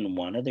played in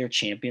one of their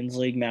Champions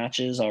League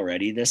matches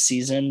already this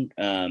season,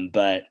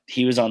 but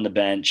he was on the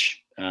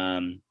bench.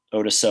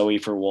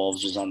 Odasoe for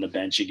Wolves was on the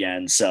bench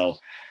again. So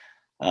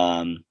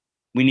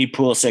we need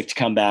Pulisic to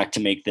come back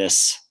to make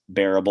this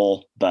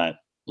bearable, but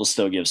we'll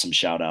still give some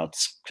shout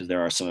outs because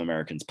there are some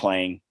Americans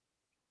playing.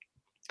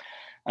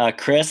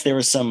 Chris, there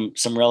was some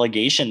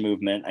relegation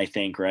movement, I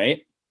think,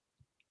 right?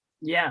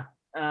 Yeah,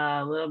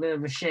 a little bit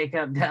of a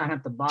shakeup down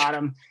at the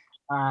bottom.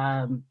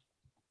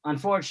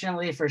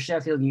 Unfortunately for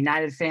Sheffield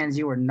United fans,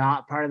 you were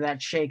not part of that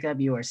shakeup.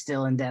 You are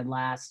still in dead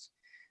last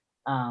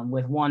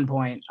with 1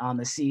 point on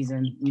the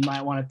season. You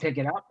might want to pick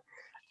it up.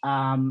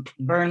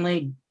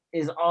 Burnley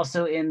is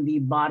also in the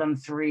bottom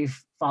three,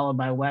 followed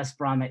by West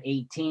Brom at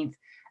 18th.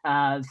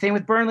 Thing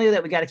with Burnley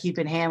that we got to keep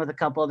in mind with a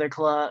couple of the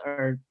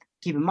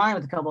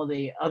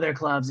other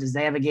clubs is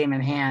they have a game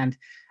in hand.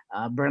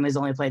 Burnley's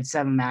only played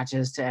 7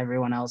 matches to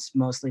everyone else,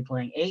 mostly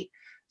playing 8.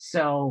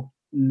 So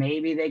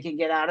maybe they could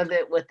get out of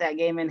it with that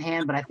game in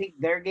hand, but I think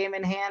their game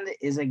in hand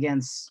is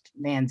against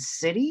Man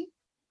City,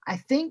 I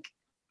think.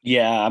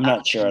 Yeah, I'm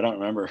not sure. I don't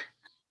remember.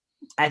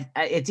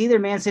 It's either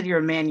Man City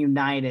or Man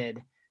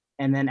United,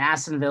 and then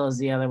Aston Villa is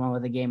the other one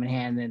with a game in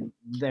hand, and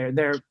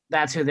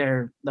that's who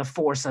the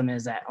foursome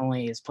is that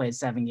only has played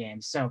 7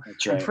 games. So right.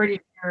 I'm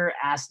pretty sure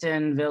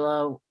Aston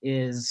Villa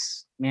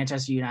is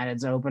Manchester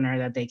United's opener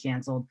that they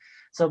canceled.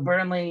 So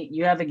Burnley,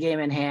 you have a game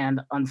in hand.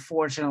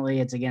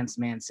 Unfortunately, it's against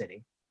Man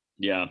City.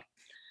 Yeah.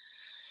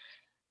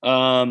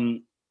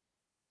 So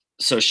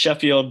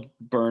Sheffield,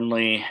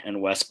 Burnley,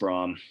 and West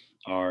Brom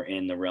are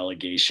in the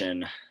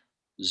relegation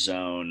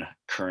zone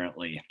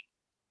currently.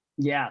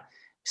 Yeah.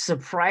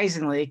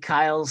 Surprisingly,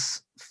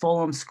 Kyle's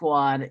Fulham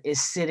squad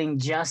is sitting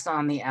just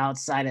on the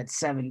outside at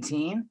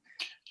 17.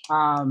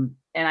 And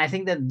I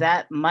think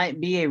that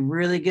might be a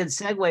really good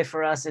segue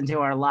for us into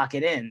our lock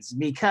it ins,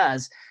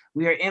 because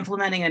we are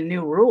implementing a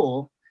new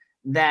rule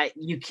that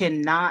you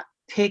cannot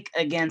pick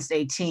against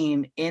a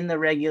team in the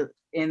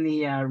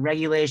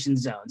regulation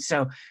zone.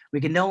 So we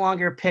can no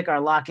longer pick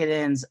our lock it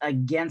ins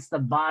against the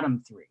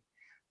bottom 3.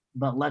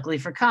 But luckily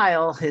for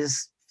Kyle,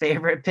 his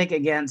favorite pick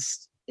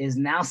against is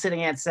now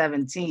sitting at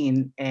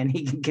 17, and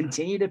he can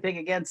continue to pick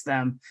against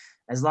them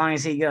as long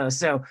as he goes.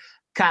 So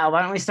Kyle,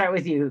 why don't we start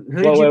with you?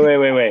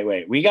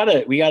 Wait. We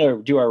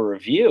gotta do our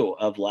review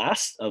of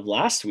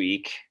last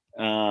week.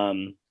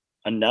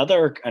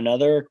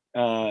 Another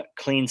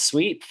clean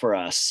sweep for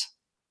us.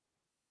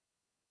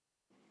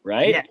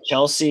 Right? Yeah.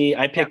 Chelsea.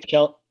 I picked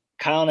Kyle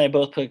and I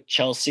both picked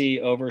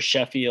Chelsea over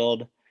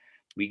Sheffield.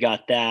 We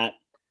got that.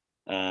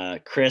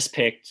 Chris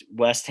picked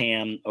West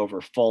Ham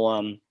over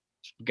Fulham.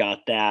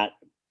 Got that.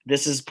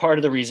 This is part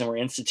of the reason we're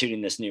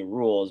instituting this new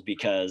rule, is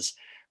because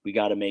we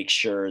got to make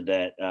sure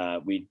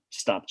that we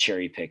stop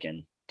cherry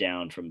picking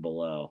down from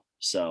below.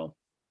 So,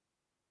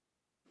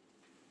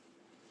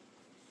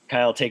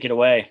 Kyle, take it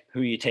away.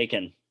 Who are you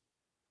taking?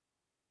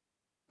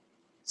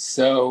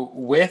 So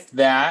with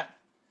that,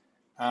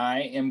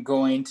 I am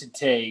going to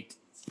take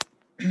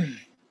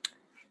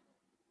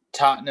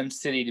Tottenham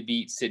City to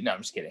beat City. No,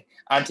 I'm just kidding.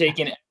 I'm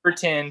taking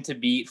Everton to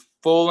beat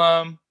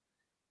Fulham.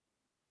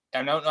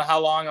 I don't know how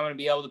long I'm going to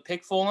be able to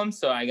pick Fulham,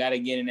 so I got to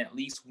get in at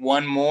least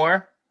one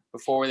more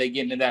before they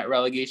get into that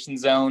relegation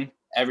zone.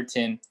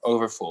 Everton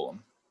over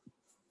Fulham.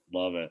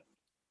 Love it.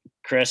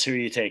 Chris, who are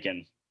you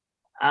taking?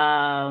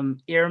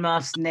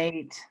 Earmuffs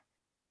Nate.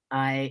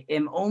 I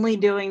am only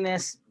doing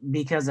this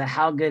because of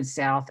how good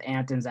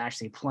Southampton's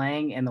actually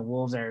playing, and the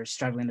Wolves are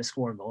struggling to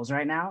score goals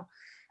right now.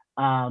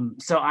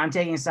 So I'm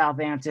taking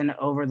Southampton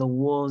over the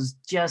Wolves,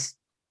 just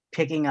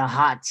picking a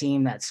hot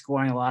team that's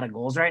scoring a lot of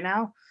goals right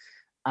now.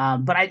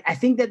 But I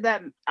think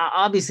that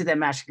obviously that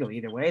match could go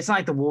either way. It's not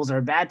like the Wolves are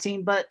a bad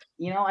team, but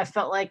I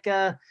felt like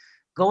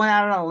going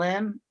out on a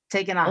limb,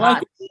 taking a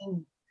hot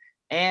team.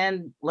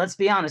 And let's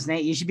be honest,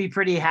 Nate, you should be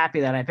pretty happy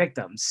that I picked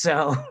them.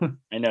 So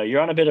I know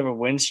you're on a bit of a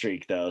win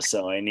streak though,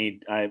 so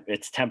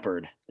it's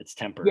tempered. It's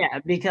tempered. Yeah,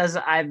 because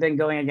I've been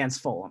going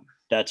against Fulham.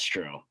 That's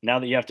true. Now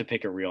that you have to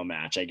pick a real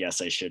match, I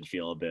guess I should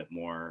feel a bit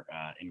more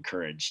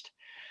encouraged.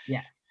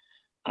 Yeah.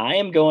 I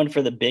am going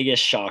for the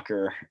biggest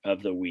shocker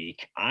of the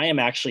week. I am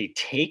actually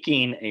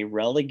taking a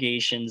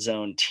relegation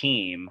zone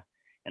team,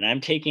 and I'm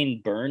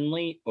taking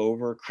Burnley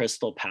over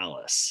Crystal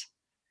Palace.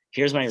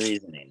 Here's my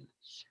reasoning.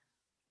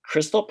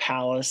 Crystal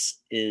Palace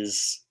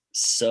is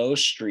so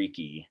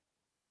streaky,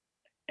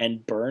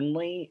 and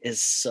Burnley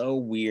is so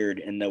weird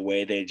in the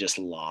way they just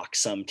lock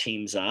some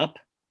teams up.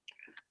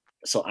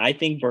 So I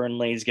think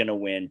Burnley is going to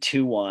win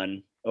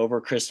 2-1 over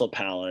Crystal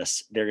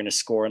Palace. They're going to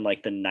score in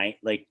like the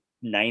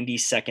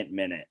 92nd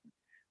minute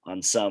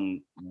on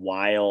some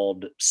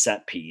wild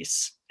set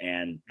piece,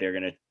 and they're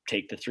going to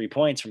take the 3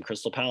 points from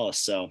Crystal Palace.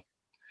 So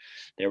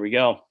there we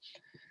go.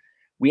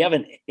 We have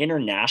an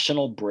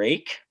international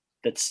break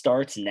that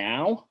starts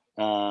now.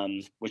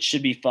 which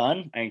should be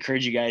fun. I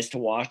encourage you guys to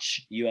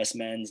watch U.S.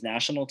 men's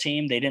national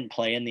team. They didn't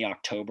play in the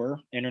October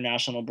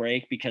international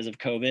break because of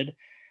COVID,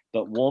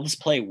 but Wolves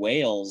play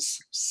Wales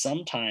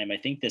sometime, I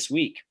think this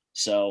week.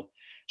 So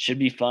should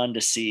be fun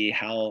to see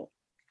how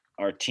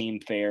our team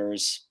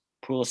fares.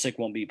 Pulisic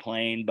won't be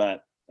playing,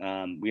 but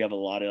we have a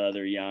lot of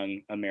other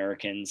young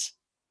Americans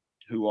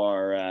who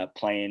are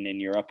playing in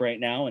Europe right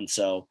now. And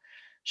so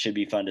should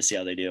be fun to see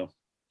how they do.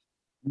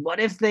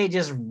 What if they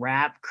just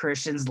wrap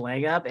Christian's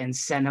leg up and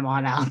send him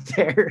on out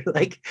there?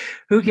 Like,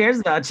 who cares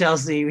about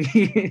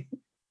Chelsea?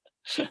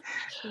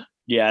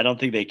 Yeah, I don't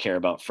think they care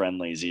about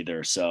friendlies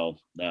either. So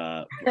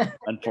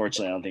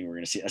unfortunately, I don't think we're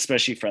going to see,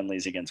 especially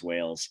friendlies against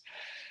Wales.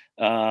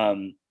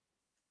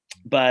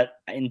 But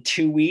in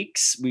 2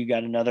 weeks, we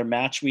got another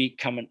match week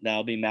coming.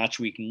 That'll be match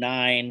week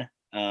 9.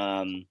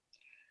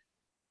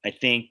 I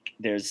think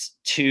there's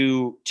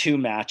two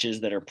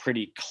matches that are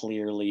pretty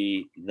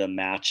clearly the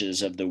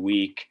matches of the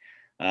week.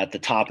 At the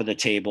top of the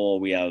table,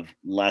 we have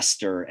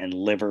Leicester and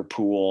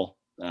Liverpool.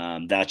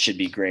 That should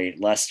be great.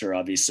 Leicester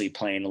obviously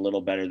playing a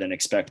little better than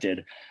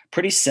expected,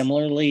 pretty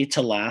similarly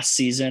to last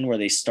season where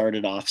they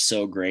started off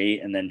so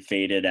great and then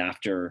faded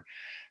after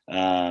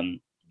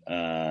the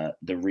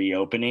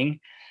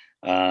reopening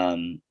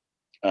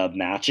of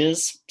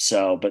matches.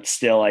 So, but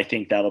still, I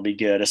think that'll be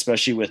good,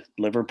 especially with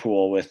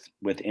Liverpool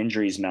with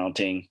injuries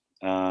mounting.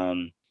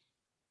 Man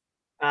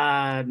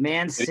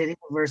City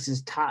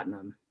versus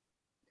Tottenham.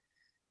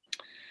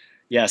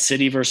 Yeah,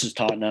 City versus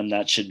Tottenham.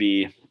 That should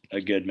be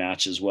a good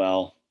match as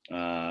well.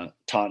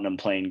 Tottenham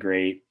playing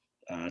great,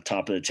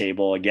 top of the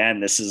table again.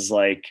 This is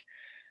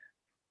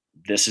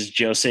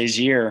Jose's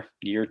year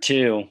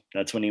 2.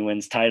 That's when he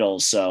wins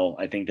titles. So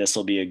I think this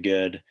will be a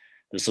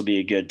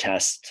good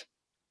test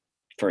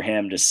for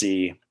him to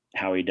see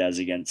how he does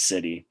against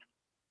City.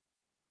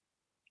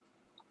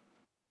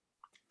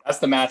 That's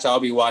the match I'll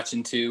be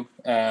watching too.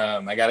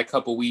 I got a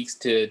couple weeks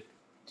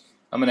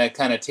I'm going to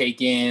kind of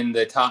take in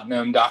the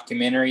Tottenham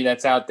documentary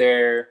that's out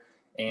there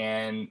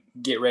and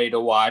get ready to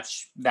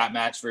watch that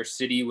match versus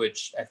City,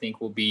 which I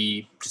think will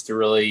be just a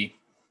really,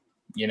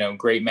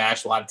 great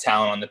match, a lot of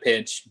talent on the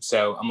pitch.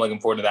 So I'm looking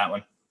forward to that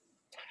one.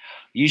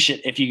 You should,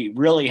 if you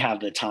really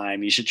have the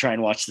time, you should try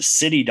and watch the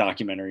City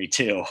documentary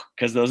too,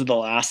 because those are the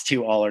last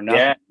 2 all or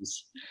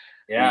nothings.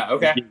 Yeah.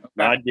 Okay.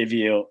 I'd give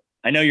you,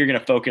 I know you're going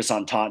to focus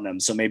on Tottenham,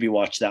 so maybe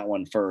watch that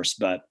one first,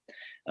 but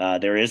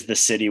there is the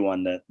City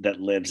one that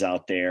lives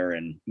out there,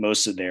 and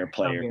most of their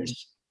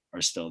players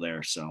are still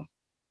there. So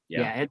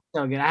yeah, it's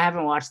so good. I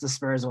haven't watched the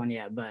Spurs one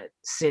yet, but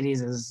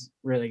City's is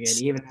really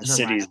good. Even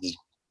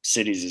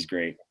City's is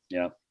great.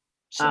 Yeah.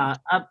 So.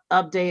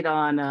 Update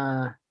on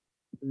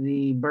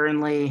the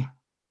Burnley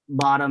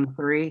bottom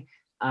 3.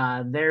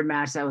 Their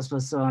match that was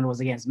supposed to on was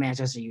against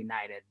Manchester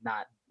United,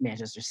 not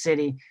Manchester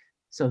City.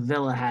 So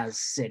Villa has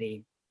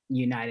City,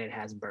 United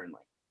has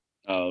Burnley.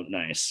 Oh,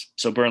 nice.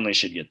 So Burnley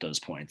should get those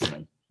points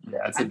then. Yeah,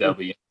 that's a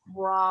W.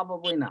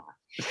 Probably not.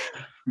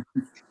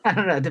 I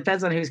don't know. It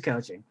depends on who's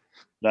coaching.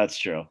 That's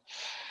true.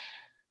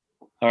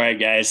 All right,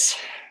 guys.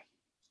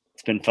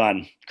 It's been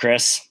fun.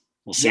 Chris,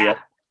 we'll see you.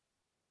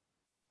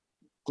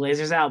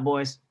 Blazers out,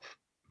 boys.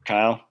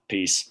 Kyle,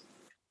 peace.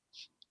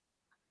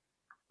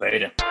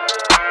 Later.